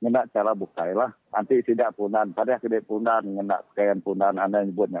 ngenak cara bukai lah. Nanti tidak Pundan, pada kedai Pundan ngenak pakaian Pundan, anda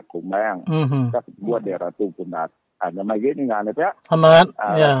nyebutnya kumang, kita buat dia Ratu Pundan. Nama gini nggak ada ya? Amat.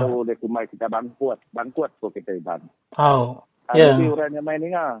 Ya. Ratu de kumai kita bangkuat tu kita Iban. Oh. Ya. Jadi orangnya main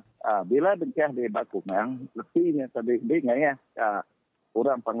ingat. Bila dekah di Bakumang, lebihnya tadi dia ya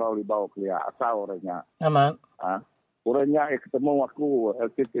orang panggil di bawah kelia asal orangnya. Aman. Orangnya ketemu aku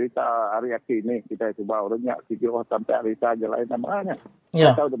cerita hari ini kita coba orangnya video sampai hari saja lain namanya.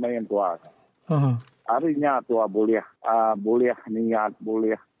 Ya. Atau demain tua. Harinya tua boleh niat,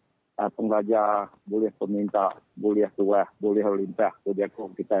 boleh pengajar, boleh peminta, boleh tua, boleh limpah. Jadi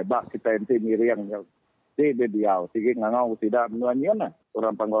kita enti miriang dia diau, sige ngangau tidak menuannya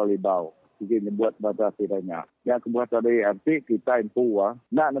orang panggil libau, sige buat bahasa tidaknya. Yang kebuat tadi arti kita impu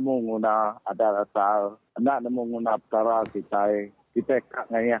nak nemu guna ada asal, nak nemu guna perkara kita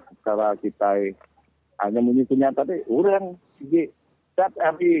kak ngayah perkara kita. Hanya punya tadi orang sige tak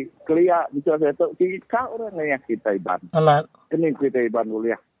hari kelia bicara itu sige kak orang ngayah kita Iban. Amat. Ini kita Iban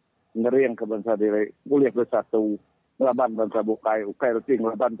boleh ngeri yang ke bangsa diri, boleh bersatu, ngelaban bangsa bukai rutin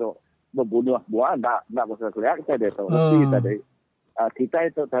ngelaban tu. Membunuh buah nak bahasa kelihatan kita dia tahu tadi kita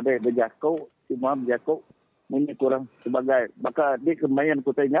itu tadi berjaku cuma berjaku mungkin kurang sebagai maka di kemayan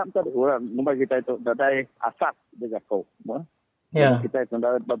kita ingat tadi orang nombor kita itu tadi asap berjaku kita itu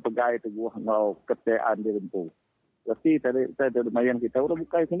dapat berpegai itu buah mau keteaan di lempu Tapi tadi saya ada main kita orang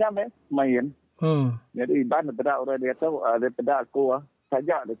bukan senyam main. Jadi iban daripada orang dia tahu daripada aku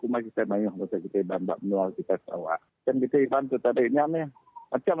sajak aku mai kita main masa kita iban bab menua kita Sarawak. Dan kita iban tu tadi nyam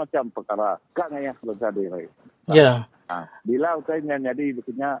macam-macam perkara. Kak ngayah bangsa dia. Ya. Bila ukainya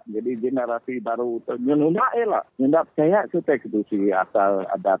jadi generasi baru tu nyunda percaya kita konstitusi asal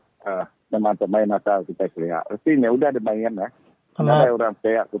adat teman-teman asal kita kelihatan. Artinya udah ada main ada orang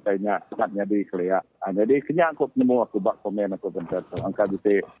percaya aku tanya tempatnya di kelihatan. Jadi kenyak aku nemu aku buat komen aku bentar tu. Angka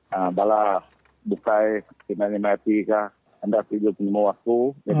bisa bala bukai kena mati kah. Anda pilih nemu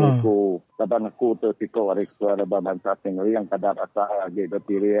aku. Jadi aku kadang aku tertiko hari ketua ada bangsa sendiri yang kadang asal lagi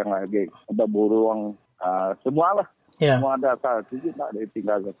berpilih yang lagi ada burung semualah. Yeah. Semua ada asal sikit tak ada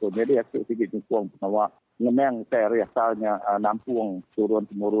tinggal aku. Jadi aku sikit nyukung penawak. Ngemeng saya asalnya nampung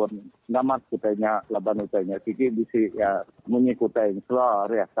turun-temurun. Ngamat kutanya, laban kutanya. Sikit bisa munyi kutanya. Selah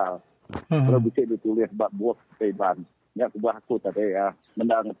asal. Kalau bisa ditulis bab buah kutaiban. Ya kubah aku tadi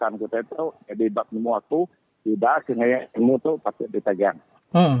mendangan kutanya tu. Jadi bab nemu aku. Tidak sengaja nemu tu patut ditagang.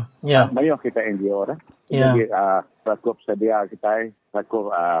 Banyak kita NGO dah. Jadi rakup sedia kita.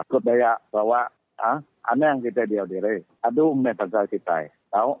 Rakup daya bawa. Anang kita dia diri. Aduh metagak kita.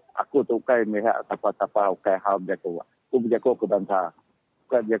 Tahu aku tu kai melihat apa-apa kai hal jago. Aku jago ke bangsa.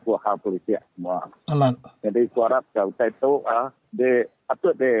 Bukan jago hal politik semua. Aman. Jadi aku harap kau tu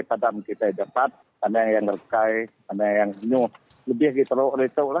patut padam kita dapat. Ada yang rekai, ada yang nyu lebih kita roh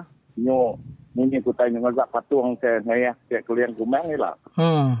itu lah. Nyu mungkin kita ngajak patung ke ngaya ke kuliah kumang ni lah.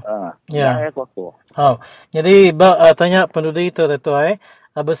 Ya. Jadi tanya penduduk itu tu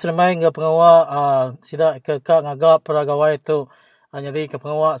bersermai dengan pengawal sidak ke ngagap peragawai itu jadi ke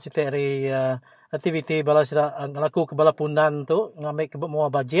pengawal sitik dari aktiviti bala sidak ngelaku ke bala pundan tu ngambil ke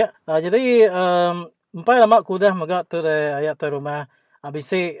semua bajet. Jadi empai lama ku dah magak tu ayat tu rumah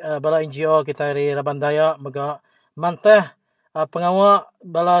abisi bala NGO kita dari Raban Dayak magak mantah pengawal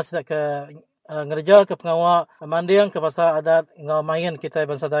bala sidak ke ngerja ke pengawal mandiang ke pasal adat ngamain kita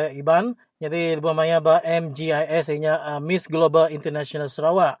bangsa Dayak Iban. Jadi lebih maya ba MGIS inya Miss Global International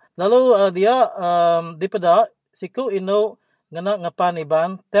Sarawak. Lalu dia di pada siku ino ngena ngapan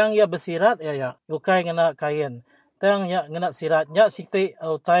iban tang ya bersirat ya. Ukai ngena kain. Tang ya ngena siratnya sikti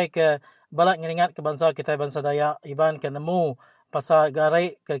utai ke balak ngeringat ke bangsa kita bangsa Dayak Iban ke nemu pasal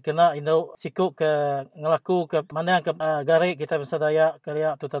garai ke kena ino siku ke ngelaku ke mana ke garai kita bangsa Dayak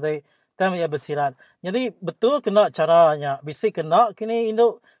kaliak tu tadi tang ya bersirat. Jadi betul kena caranya. Bisi kena kini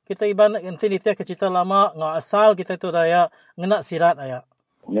ino kita iban nanti ke cerita lama ngak asal kita tu daya ngena sirat aya.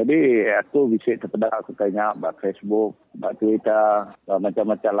 Jadi aku bisa terpedak aku tanya buat Facebook, buat Twitter,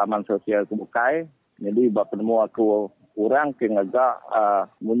 macam-macam laman sosial aku bukai. Jadi buat penemu aku orang ke ngagak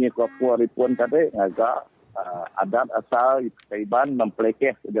munyi aku ripun tadi ngagak adat asal iban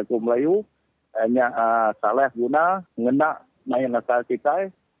mempelekeh jago Melayu hanya salah guna ngena main asal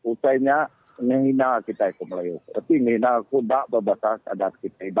kita usainya menghina kita ke Melayu. Tapi menghina aku tak berbahasa adat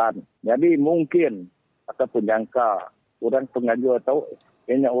kita Iban. Jadi mungkin ataupun jangka orang pengajar tahu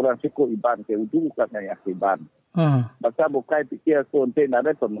kayaknya orang suku Iban ke ujung katanya Iban. Maka bukai fikir aku nanti ada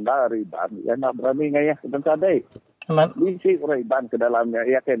pemendar Iban yang nak berani ngayah sebentar deh. Bisi orang Iban ke dalamnya.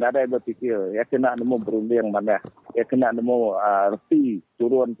 Ya kena ada yang berfikir. Ya kena nemu berunding mana. Ya kena nemu reti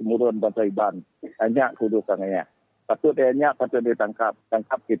turun-temurun bangsa Iban. Hanya kudu ngayah. Patut dia tangkap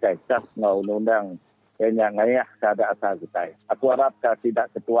kita sah ngau undang kayaknya ngayah keadaan asal kita. Aku harap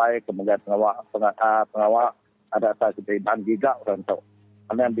tidak ketuai kemudian pengawal ada asal kita dan gigak orang tu.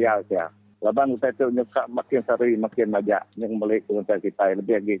 Mana dia dia. Laban kita tu nyuka makin seri makin majak yang melek untuk kita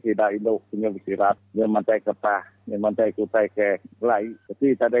lebih lagi tidak induk punya bersirat yang mantai kepah yang mantai kutai ke lai.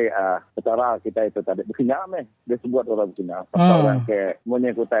 Tapi tadi ketara kita itu tadi berkenyam dia sebut orang berkenyam. Orang ke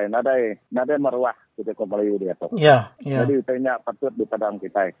munyi kutai nadai marwah kita kembali dia tu. Ya. Jadi tanya patut di padang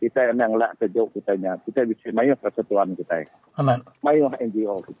kita. Kita yang lak kejuk kitanya. Kita bisa mayuh persatuan kita. Aman. Mayuh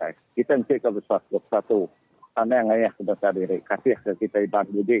NGO kita. Kita mesti ke bersatu. Ana yang ayah sebesar diri. Kasih ke kita Iban.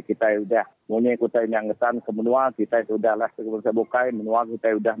 Jadi kita sudah munyi kita yang ngetan ke menua. Kita sudah lah sebesar bukai. Menua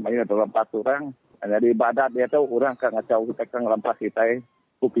kita sudah mayuh dalam 4 orang. Jadi ibadat dia tu orang kan ngacau kita kan lampas kita.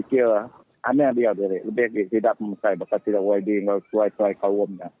 Aku fikir ana dia diri. Lebih tidak memusai. Bakal tidak wedding. Tuai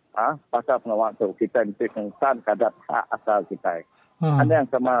kaumnya. Pasal penawak tu kita mesti kengsaan kadar hak asal kita. Ana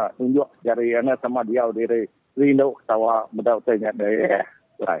yang sama tunjuk jari ana sama dia diri. Rindu ketawa. Bedau tanya dia.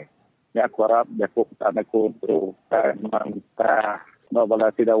 Lai. Ya aku harap aku aku untuk mantah bala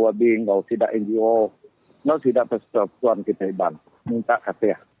tidak wabing atau tidak NGO tidak persatuan kita Iban minta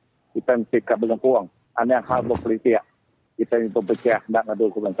kasih kita mesti kabel puang ana hal politik kita itu pecah nak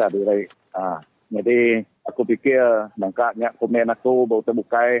ngadu ke bangsa diri jadi Aku fikir nangkaknya komen aku baru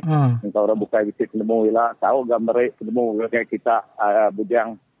terbukai. Engkau orang bukai bisik penemu ialah tahu gambar penemu kayak kita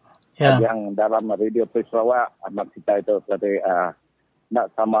bujang yang dalam radio Free Sarawak amat kita itu tadi nak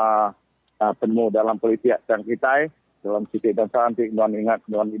sama penemu dalam politik yang kita dalam sitik dan santik nuan ingat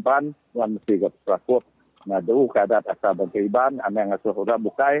nuan iban nuan mesti ke terakut ngadu keadaan asal bagi iban ame ngasuh orang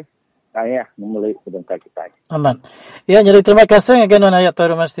bukai kaya memilih sedangkan kita. Aman. Ya, jadi terima kasih again ayat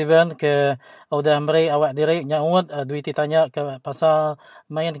Tuan Rumah Steven ke udah memberi awak diri nyaut duit tanya ke pasal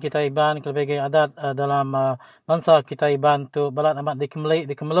main kita iban kelebih adat dalam bangsa kita iban tu balat amat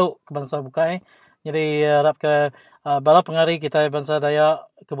dikemeluk ke bangsa bukai. Jadi harap ke bala pengari kita bangsa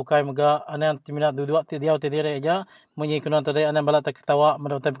Dayak ke bukai moga anan timinat duduk dia terdiri aja munyi kunan tadi anan balat terketawa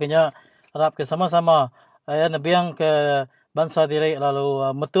menonton kenya harap ke sama-sama nabiang ke bangsa diri lalu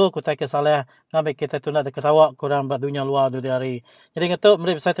metu kutai kesalah ngambil kita tu nak ketawa kurang buat dunia luar tu hari. Jadi ngetuk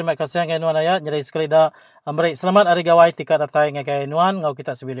meri saya terima kasih ngai nuan ayat jadi sekali dah meri selamat hari gawai tika datai ngai nuan ngau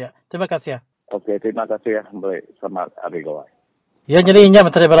kita sebilia. Terima kasih. Okey, terima kasih meri selamat hari gawai. Ya, jadi inya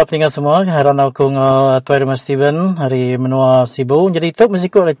menteri balap tinggal semua haran aku Tuan Rumah Steven hari menua Sibu. Jadi itu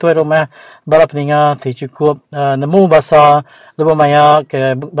mesikut dari Tuan Rumah balap tinggal cukup nemu bahasa lebih maya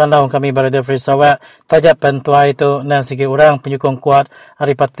ke bandar kami Barada Free Sarawak tajap pentuai itu dan sikit orang penyokong kuat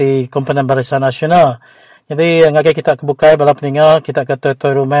hari parti komponen Barisan Nasional. Jadi ngagai kita kebukai balap tinggal kita kata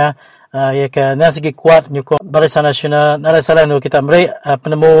Tuan Rumah ya ke dan sikit kuat nyokong Barisan Nasional ada salah kita beri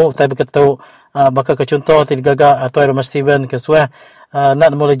penemu tapi berketuk bakal ke contoh tiga Tuan Rumah Steven ke suah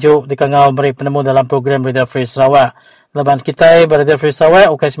nak nemu lejuk di kangau beri penemu dalam program Radio Free Sarawak. Leban kita Radio Free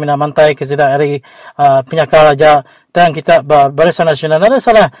Sarawak ukai semina mantai ke sida hari penyakal aja dan kita Barisan Nasional ada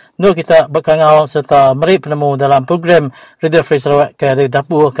salah nur kita berkangau serta beri penemu dalam program Radio Free Sarawak ke dari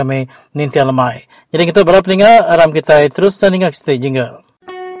dapur kami nintian lemai. Jadi kita berapa peninggal aram kita terus sandingan kita jingle.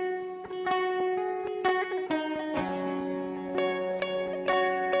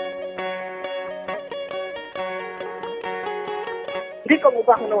 Jadi kalau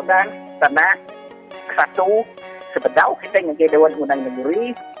ubah undang-undang tanah satu sebedau kita ngaji Dewan Undang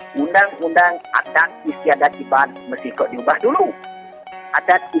Negeri undang-undang adat istiadat iban mesti kok diubah dulu.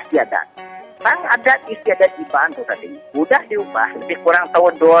 Adat istiadat. Tang adat istiadat iban tu tadi sudah diubah lebih kurang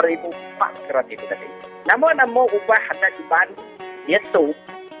tahun 2004 kira itu tadi. Namun ubah adat iban itu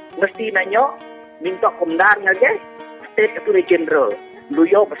mesti nanya minta komdar ngaji State Attorney General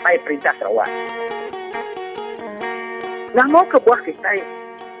Luyo Besai Perintah Sarawak. Nama kebuah kita,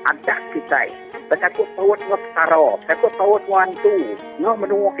 adat kita, bertakut tawat ngap taro, bertakut tawat wantu, ngap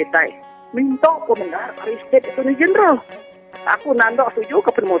menunggu kita, minta komentar dari State Attorney General. Aku nandak setuju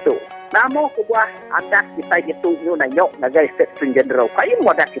ke penemu tu. Nama kebuah adat kita itu nanyok nagai State Attorney General. Kayu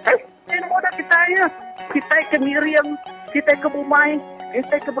adat kita, adat kita ya. Kita ke Miriam, kita ke Bumai,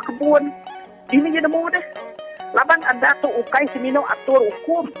 kita ke berkebun. Ini je nemu deh. Laban adat tu ukai semino atur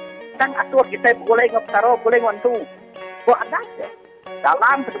hukum, dan atur kita boleh ngap taro, boleh wantu. Buat adat ya.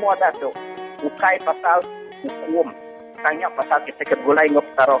 Dalam semua adat tu ukai pasal hukum tanya pasal kita kebulai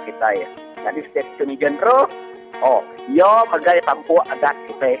ngoptaro kita ya. Jadi State Attorney General yo magai tampu adat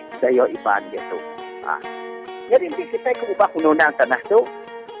kita dayo iban gitu. Jadi kita ke ubah undang-undang tanah tu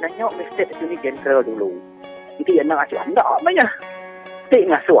nanya State Attorney General dulu. Jadi yang nak acuan tak banyak. Tik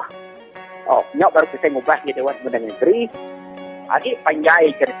ngasuh. Nyok baru kita ngubah di Dewan Undang Negeri. Adik panjai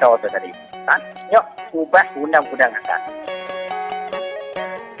cerita tu tadi. Nyok ubah undang-undang adat.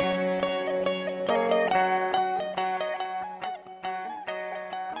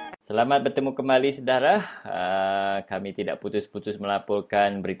 Selamat bertemu kembali saudara. Kami tidak putus-putus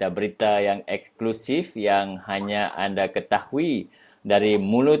melaporkan berita-berita yang eksklusif yang hanya anda ketahui dari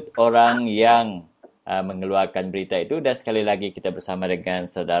mulut orang yang mengeluarkan berita itu. Dan sekali lagi kita bersama dengan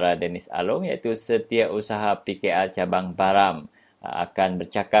saudara Dennis Along iaitu Setiausaha PKR Cabang Baram. Akan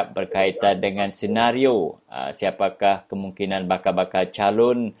bercakap berkaitan dengan senario siapakah kemungkinan bakal-bakal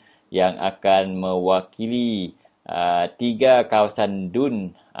calon yang akan mewakili 3 kawasan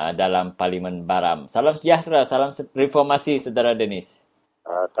DUN dalam Parlimen Baram. Salam sejahtera, salam reformasi saudara Dennis.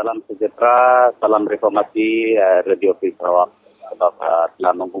 Salam sejahtera, salam reformasi Radio Free Sarawak sebab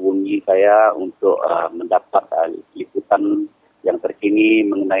telah menghubungi saya untuk mendapat liputan yang terkini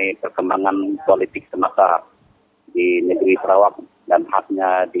mengenai perkembangan politik semasa di negeri Sarawak dan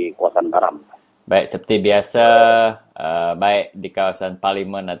khasnya di kawasan Baram. Baik, seperti biasa, baik di kawasan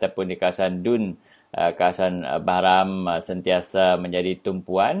Parlimen ataupun di kawasan DUN, kawasan Baram sentiasa menjadi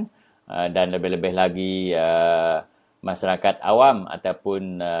tumpuan dan lebih-lebih lagi masyarakat awam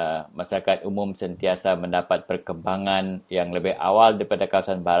ataupun masyarakat umum sentiasa mendapat perkembangan yang lebih awal daripada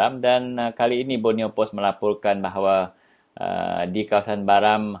kawasan Baram. Dan kali ini Borneo Post melaporkan bahawa di kawasan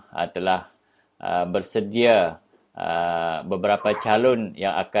Baram telah bersedia beberapa calon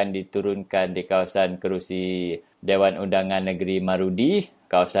yang akan diturunkan di kawasan kerusi Dewan Undangan Negeri Marudi,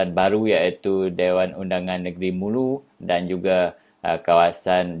 kawasan baru iaitu Dewan Undangan Negeri Mulu dan juga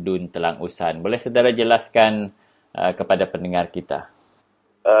kawasan Dun Telang Usan. Boleh saudara jelaskan kepada pendengar kita?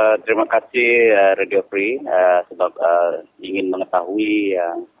 Terima kasih Radio Free sebab ingin mengetahui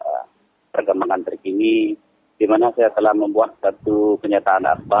perkembangan terkini, di mana saya telah membuat satu kenyataan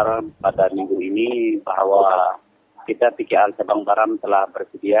akhbar pada minggu ini bahawa kita PKR Sabang Baram telah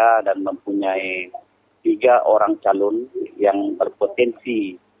bersedia dan mempunyai 3 orang calon yang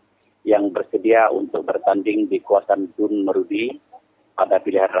berpotensi yang bersedia untuk bertanding di kawasan Dun Marudi pada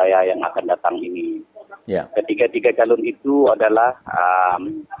pilihan raya yang akan datang ini. Ya. Ketiga-tiga calon itu adalah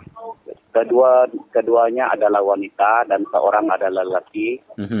keduanya adalah wanita dan seorang adalah lelaki.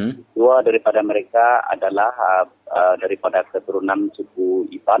 Dua daripada mereka adalah daripada keturunan suku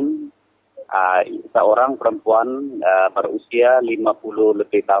Iban. Seorang perempuan berusia 50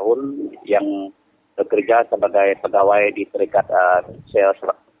 lebih tahun yang bekerja sebagai pegawai di Serikat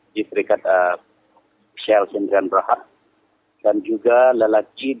Shell Sendirian Berhad, dan juga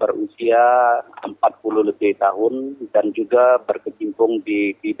lelaki berusia 40 lebih tahun dan juga berkecimpung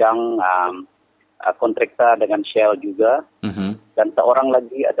di bidang kontraktor dengan Shell juga. Dan seorang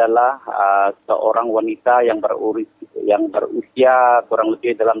lagi adalah seorang wanita yang berusia kurang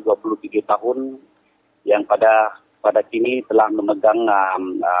lebih dalam 23 tahun yang pada kini telah memegang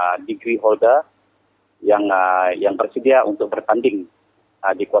degree holder yang bersedia untuk bertanding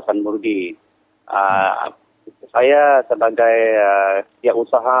di kawasan Marudi. Saya sebagai pihak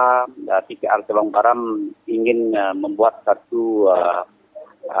usaha PKR Sabang Baram ingin membuat satu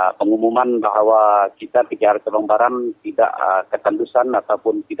pengumuman bahawa kita PKR Sabang Baram tidak ketandusan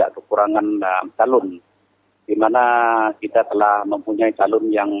ataupun tidak kekurangan calon, di mana kita telah mempunyai calon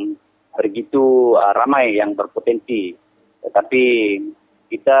yang begitu ramai yang berpotensi. Tetapi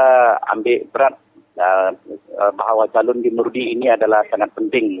kita ambil berat bahawa calon di Marudi ini adalah sangat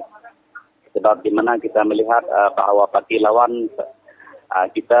penting, sebab di mana kita melihat bahawa parti lawan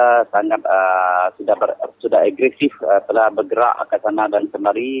kita sangat sudah agresif telah bergerak ke sana dan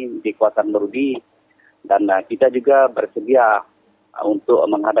kemari di kawasan Marudi, dan kita juga bersedia untuk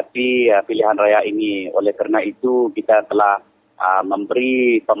menghadapi pilihan raya ini. Oleh kerana itu kita telah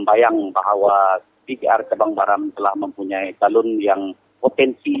memberi pembayang bahawa PKR Sabang Baram telah mempunyai calon yang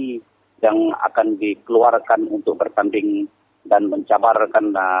potensi yang akan dikeluarkan untuk bertanding dan mencabarkan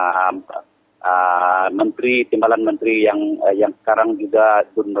timbalan menteri yang sekarang juga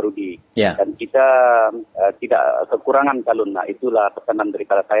Dun Marudi. Dan kita tidak kekurangan calon. Itulah pesanan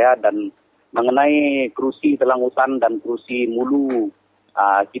daripada saya. Dan mengenai kerusi Telang Usan dan kerusi Mulu,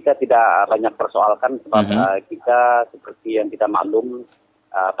 kita tidak banyak persoalkan sebab kita seperti yang kita maklum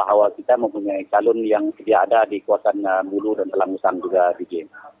bahawa kita mempunyai calon yang sedia ada di kawasan Mulu dan Telang Usan juga, DJ.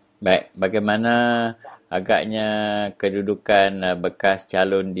 Baik, bagaimana agaknya kedudukan bekas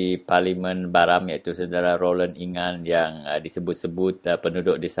calon di Parlimen Baram iaitu saudara Roland Ingan yang disebut-sebut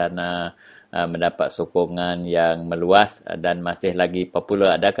penduduk di sana mendapat sokongan yang meluas dan masih lagi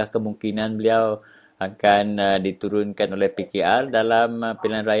popular. Adakah kemungkinan beliau akan diturunkan oleh PKR dalam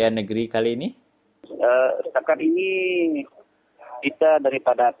pilihan raya negeri kali ini? Setakat ini kita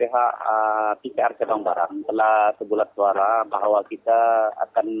daripada pihak PKR Sabang Baram telah sebulat suara bahawa kita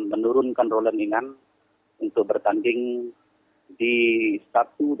akan menurunkan Roland Ingan untuk bertanding di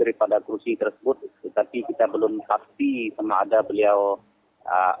satu daripada kursi tersebut, tetapi kita belum pasti sama ada beliau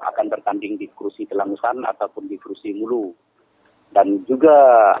akan bertanding di kursi Telang Usan ataupun di kursi Mulu. Dan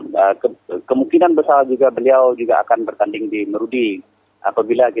juga kemungkinan besar juga beliau juga akan bertanding di Marudi.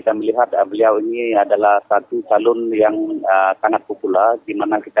 Apabila kita melihat beliau ini adalah satu calon yang sangat popular, di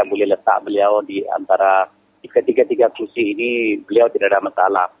mana kita boleh letak beliau di antara ketiga-tiga kursi ini, beliau tidak ada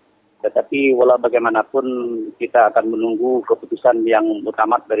masalah. Tetapi walau bagaimanapun kita akan menunggu keputusan yang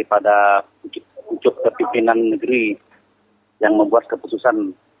utamat daripada pucuk kepimpinan negeri yang membuat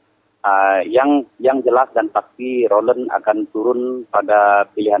keputusan yang jelas dan pasti Roland akan turun pada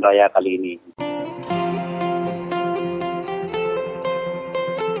pilihan raya kali ini.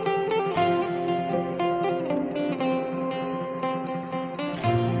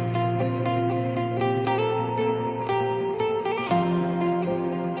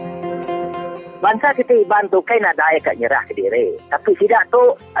 Bangsa kita Iban tu kan ada kat nyerah ke diri. Tapi tidak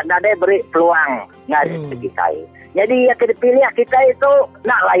tu ada beri peluang ngari kita. Jadi yang kita pilih kita itu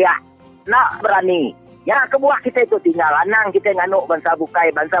nak layak, nak berani. Yang kebuah kita itu tinggal anang kita nganuk bangsa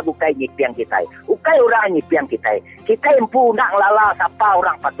bukai nyipiang kita. Ukai orang nyipiang kita. Kita empu nak lala siapa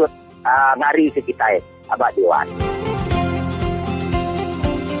orang patut ngari ke kita. Abah Dewan.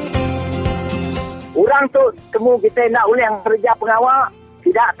 orang tu temu kita nak ulang kerja pengawal,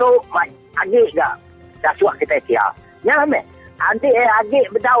 tidak tu agik gak dasuak kita kia. Ya me. Nanti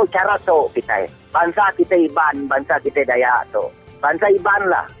agik bedau cara tu kita. Bangsa kita Iban, bangsa kita Dayak tu. Bangsa Iban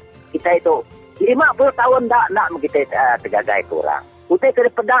lah. Kita itu 50 tahun dah nak kita tergagai kurang. Utai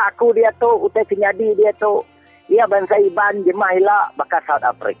daripada aku dia tu, utai kenyadi dia tu. Ia bangsa Iban jemaah hilak bakal South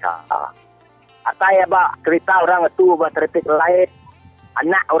Africa. Atai abak cerita orang itu buat traffic light.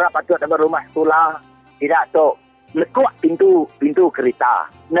 Anak orang patut ada rumah sekolah. Tidak tu. Lekuk pintu kereta.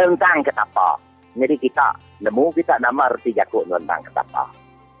 Nentang ke tapak. Jadi kita nemu kita nama reti jakuk nentang ke tapak.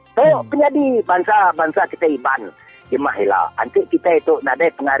 So, penyadi bangsa kita Iban. Jemaah hilak. Nanti kita itu nak ada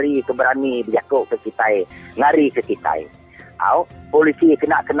pengari keberani berjakuk ke kita. Ngari ke kita. Polisi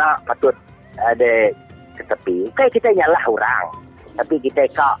kena patut ada ke tepi. Okay, kita nyalah orang. Tapi kita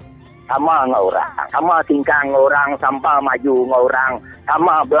kak sama dengan orang. Sama tingkang dengan orang. Sampai maju dengan orang.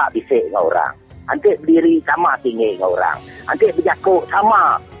 Sama belak bisik dengan orang. Nanti berdiri sama tinggi dengan orang. Nanti berjakuk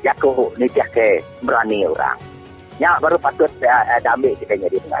sama jakuk ni ke berani orang. Ya, baru patut ambil kita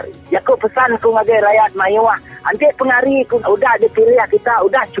jadi pengari. Jakuk pesan ku ngagai rakyat mayuah. Nanti pengari ku udah dipilih kita.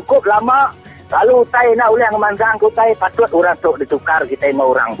 Udah cukup lama. Lalu utai nak ulang manzang ku utai. Patut orang tu ditukar kita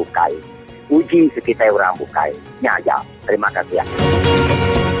dengan orang bukai. Uji sekitar orang bukai. Ya, aja. Terima kasih.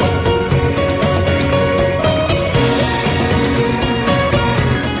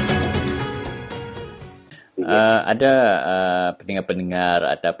 Ada pendengar-pendengar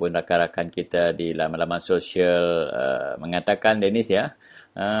ataupun rakan-rakan kita di laman-laman sosial mengatakan, Dennis ya,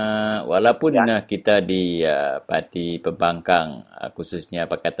 walaupun kita di Parti Pembangkang, khususnya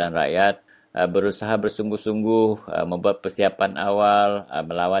Pakatan Rakyat, berusaha bersungguh-sungguh membuat persiapan awal,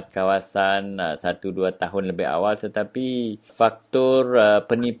 melawat kawasan 1-2 tahun lebih awal, tetapi faktor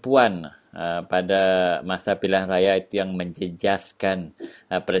penipuan pada masa pilihan raya itu yang menjejaskan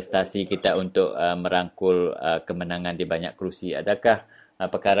prestasi kita untuk merangkul kemenangan di banyak kerusi. Adakah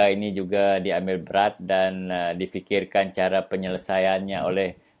perkara ini juga diambil berat dan difikirkan cara penyelesaiannya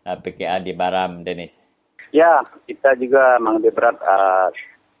oleh PKR di Baram, Dennis? Ya, kita juga mengambil berat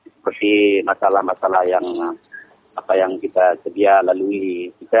seperti masalah-masalah yang yang kita sedia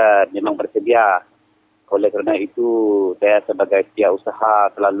lalui. Kita memang bersedia. Oleh kerana itu, saya sebagai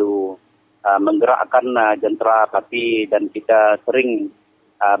setiausaha selalu menggerakkan jentera parti dan kita sering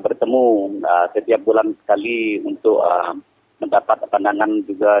bertemu setiap bulan sekali untuk mendapat pandangan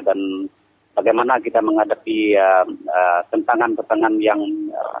juga dan bagaimana kita menghadapi tantangan-tantangan yang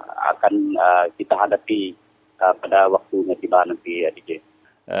akan kita hadapi pada waktu tiba nanti, DJ.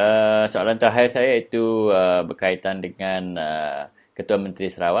 Soalan terakhir saya itu berkaitan dengan Ketua Menteri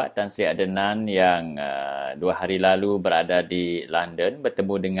Sarawak Tan Sri Adenan yang 2 hari lalu berada di London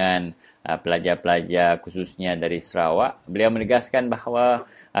bertemu dengan pelajar-pelajar khususnya dari Sarawak. Beliau menegaskan bahawa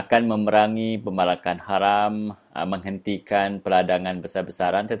akan memerangi pembalakan haram, menghentikan peladangan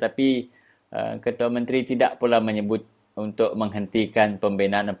besar-besaran, tetapi Ketua Menteri tidak pula menyebut untuk menghentikan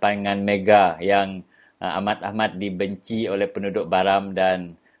pembinaan empangan mega yang amat-amat dibenci oleh penduduk Baram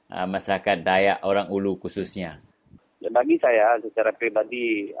dan masyarakat Dayak orang Ulu khususnya. Bagi saya secara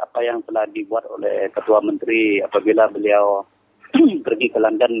pribadi, apa yang telah dibuat oleh Ketua Menteri apabila beliau pergi ke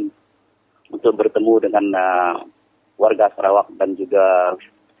London untuk bertemu dengan warga Sarawak dan juga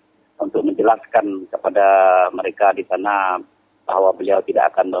untuk menjelaskan kepada mereka di sana bahawa beliau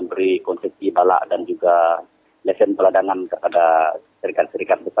tidak akan memberi konsesi balak dan juga lesen peladangan kepada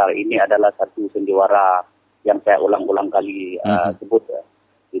syarikat-syarikat besar. Ini adalah satu sendiwara yang saya ulang-ulang kali sebut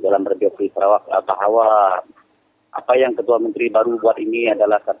di dalam Radio Free Sarawak bahawa apa yang Ketua Menteri baru buat ini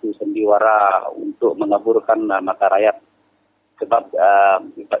adalah satu sendiwara untuk mengaburkan mata rakyat.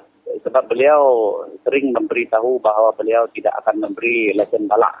 Sebab beliau sering memberitahu bahawa beliau tidak akan memberi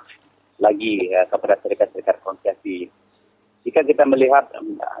lesen balak lagi kepada syarikat-syarikat konsesi. Jika kita melihat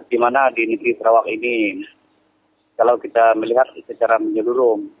di mana di negeri Sarawak ini, kalau kita melihat secara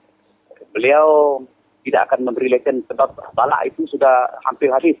menyeluruh, beliau tidak akan memberi lesen sebab balak itu sudah hampir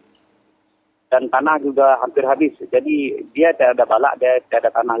habis. Dan tanah juga hampir habis. Jadi dia tidak ada balak, dia tidak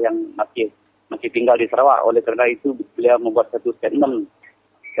ada tanah yang masih tinggal di Sarawak. Oleh kerana itu beliau membuat satu statement.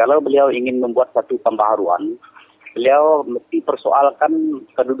 Kalau beliau ingin membuat satu pembaharuan, beliau mesti persoalkan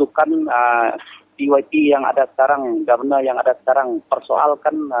kedudukan TYT yang ada sekarang, governor yang ada sekarang,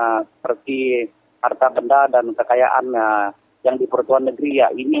 persoalkan seperti harta benda dan kekayaan yang di pertuan negeri.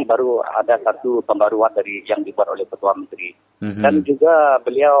 Ya, ini baru ada satu pembaruan dari yang dibuat oleh Ketua Menteri. Dan juga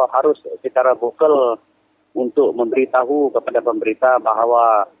beliau harus secara vokal untuk memberitahu kepada pemerintah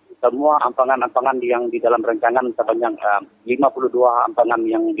bahawa semua ampangan-ampangan yang di dalam rancangan sebanyak 52 ampangan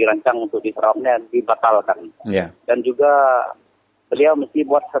yang dirancang untuk di Sarawak dibatalkan. Dan juga beliau mesti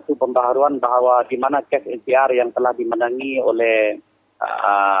buat satu pembaharuan bahawa di mana kes NCR yang telah dimenangi oleh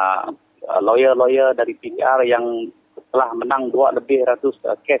lawyer-lawyer dari PKR yang telah menang 200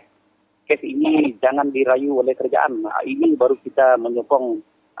 kes. Kes ini jangan dirayu oleh kerajaan. Ini baru kita menyokong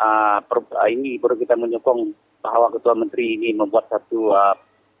bahawa Ketua Menteri ini membuat satu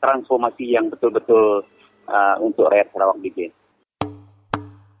transformasi yang betul-betul untuk rakyat Sarawak DJ.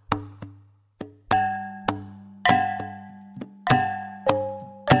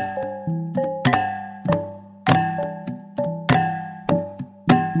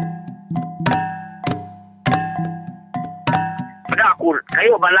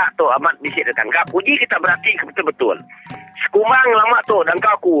 Kayu balak tu amat bisik datang. Kak puji kita berarti betul-betul. Sekumang lama tu dan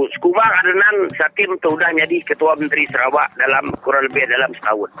kaku. Sekumang Adenan Satem tu dah jadi Ketua Menteri Sarawak dalam kurang lebih dalam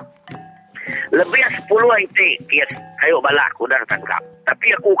setahun. Lebih 10 kes kayu balak aku dah tangkap.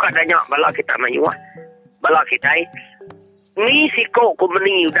 Tapi aku kadanya balak kita menyuah. Balak kita ni siko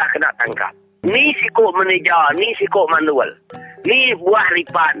kumeni udah kena tangkap. Ni siko meneja, ni siko manual. Ni buah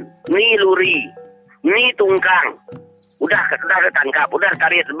lipan, ni luri, ni tungkang. Udah ditangkap, udah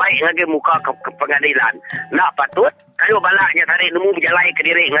tarik baik ngagai muka ke pengadilan. Nak patut, kayu balaknya tarik nemu berjalai ke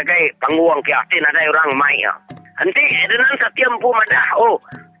diri ngagai pangguang ke atin ada orang mai. Nanti Adenan Satem pun madah,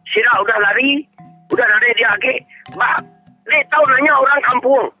 sira udah lari, udah lari dia age. Dia tahu nanya orang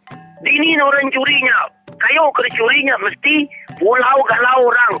kampung. Dini orang curinya, kayu ke curinya mesti pulau galau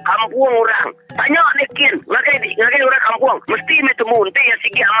orang, kampung orang. Tanya nekin, ngagai orang kampung, mesti metemu nanti yang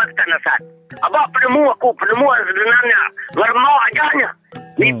sigi amat tanasat. Abang penemu sebenarnya ngermau ajanya,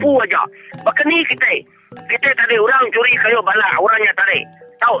 nipu aja. Bahkan ni kita tadi orang curi kayu balak, orangnya tarik.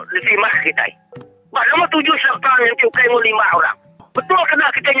 Tahu disimak kita. Nama 7 serta yang cukai 5 orang. Betul kena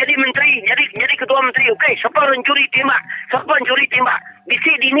kita jadi menteri, jadi ketua menteri. Okey, siapa yang curi timbak, siapa yang curi timbak.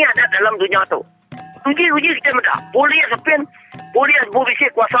 Bisi dini ada dalam dunia tu. Uji kita minta. Polis bisi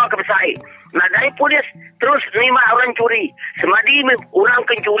kuasa kebesai. Nah dari polis terus nima orang curi. Semadi orang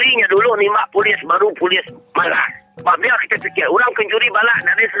kencurinya dulu nima polis, baru polis malas. Biar kita fikir orang kencuri balak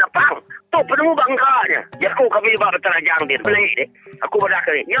dari senapang. Tu penemu bangkanya. Ya aku kami bawa terajang dia. Beli deh. Aku pada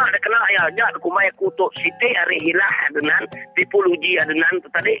kali. Ya ada kena ya aku mai kutuk siti hari hilah Adenan tipu uji Adenan tu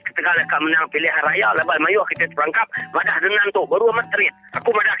tadi ketika mereka menang pilihan raya lepas mayu kita terangkap madah Adenan tu baru amat terit. Aku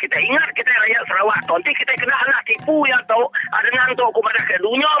madah kita ingat kita rakyat Sarawak tu. Nanti kita kena anak tipu ya tu Adenan tu aku madah ke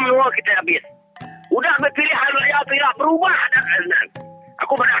dunia menua kita habis. Udah berpilihan raya tidak berubah dah Adenan.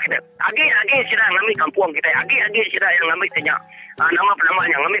 Aku pada kita agi sida ngambil kampung kita, agi sida yang ngambil tanya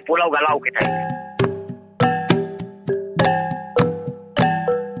nama-namanya ngambil pulau galau kita.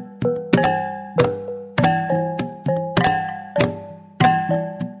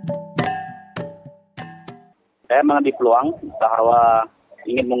 Saya mengambil peluang bahawa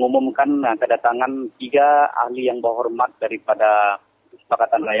ingin mengumumkan kedatangan 3 ahli yang berhormat daripada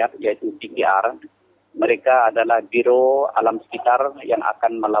Pakatan Rakyat yaitu PKR. Mereka adalah Biro Alam Sekitar yang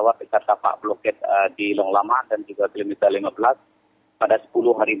akan melawat dekat tapak bloket di Long Lama dan juga kilometer 15 pada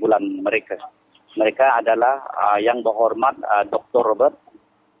 10 hari bulan mereka. Mereka adalah yang berhormat Dr. Robert,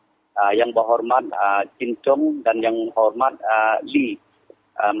 yang berhormat Chin Chong dan yang berhormat Lee.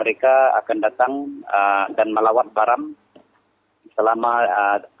 Mereka akan datang dan melawat Baram selama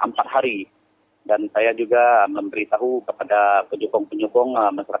 4 hari. Dan saya juga memberitahu kepada penyokong-penyokong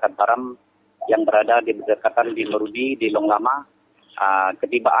masyarakat Baram yang berada di berdekatan di Merudi, di Long Lama,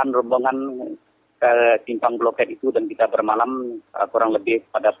 ketibaan rombongan ke simpang bloket itu dan kita bermalam kurang lebih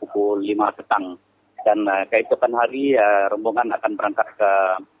pada pukul 5 petang. Dan keesokan hari rombongan akan berangkat ke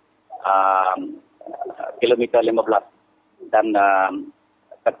kilometer 15. Dan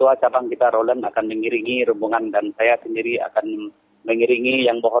Ketua Cabang kita Roland akan mengiringi rombongan dan saya sendiri akan mengiringi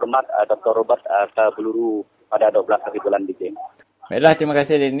yang berhormat Dr. Robert ke Beluru pada 12 hari bulan DJ. Baiklah, terima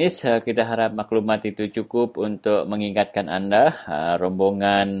kasih Dennis. Kita harap maklumat itu cukup untuk mengingatkan anda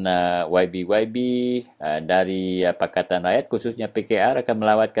rombongan YB dari Pakatan Rakyat khususnya PKR akan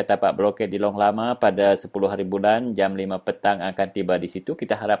melawat ke tapak bloket di Long Lama pada 10 hari bulan jam 5 petang akan tiba di situ.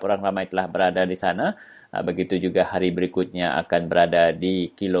 Kita harap orang ramai telah berada di sana. Begitu juga hari berikutnya akan berada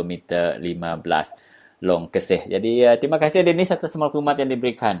di kilometer 15 Long Keseh. Jadi terima kasih Dennis atas maklumat yang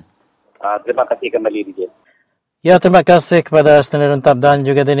diberikan. Terima kasih kembali DJ. Ya, terima kasih kepada Sdn Rentap dan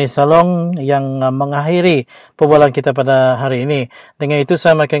juga Dennis Salong yang mengakhiri perbualan kita pada hari ini. Dengan itu,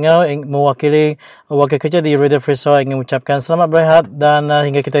 saya Michael Ngau mewakili wakil kerja di Radio Free Sarawak ingin mengucapkan selamat berehat dan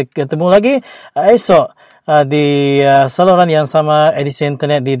hingga kita ketemu lagi esok di saluran yang sama edisi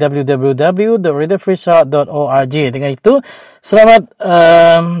internet di www.radiofreesarawak.org. Dengan itu, selamat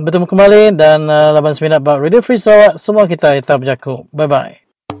bertemu kembali dan laban seminat Radio Free Sarawak. Semua kita tetap berjaku. Bye-bye.